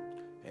 amen.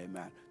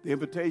 Amen. The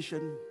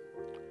invitation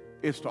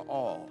is to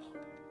all.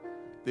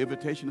 The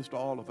invitation is to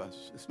all of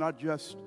us. It's not just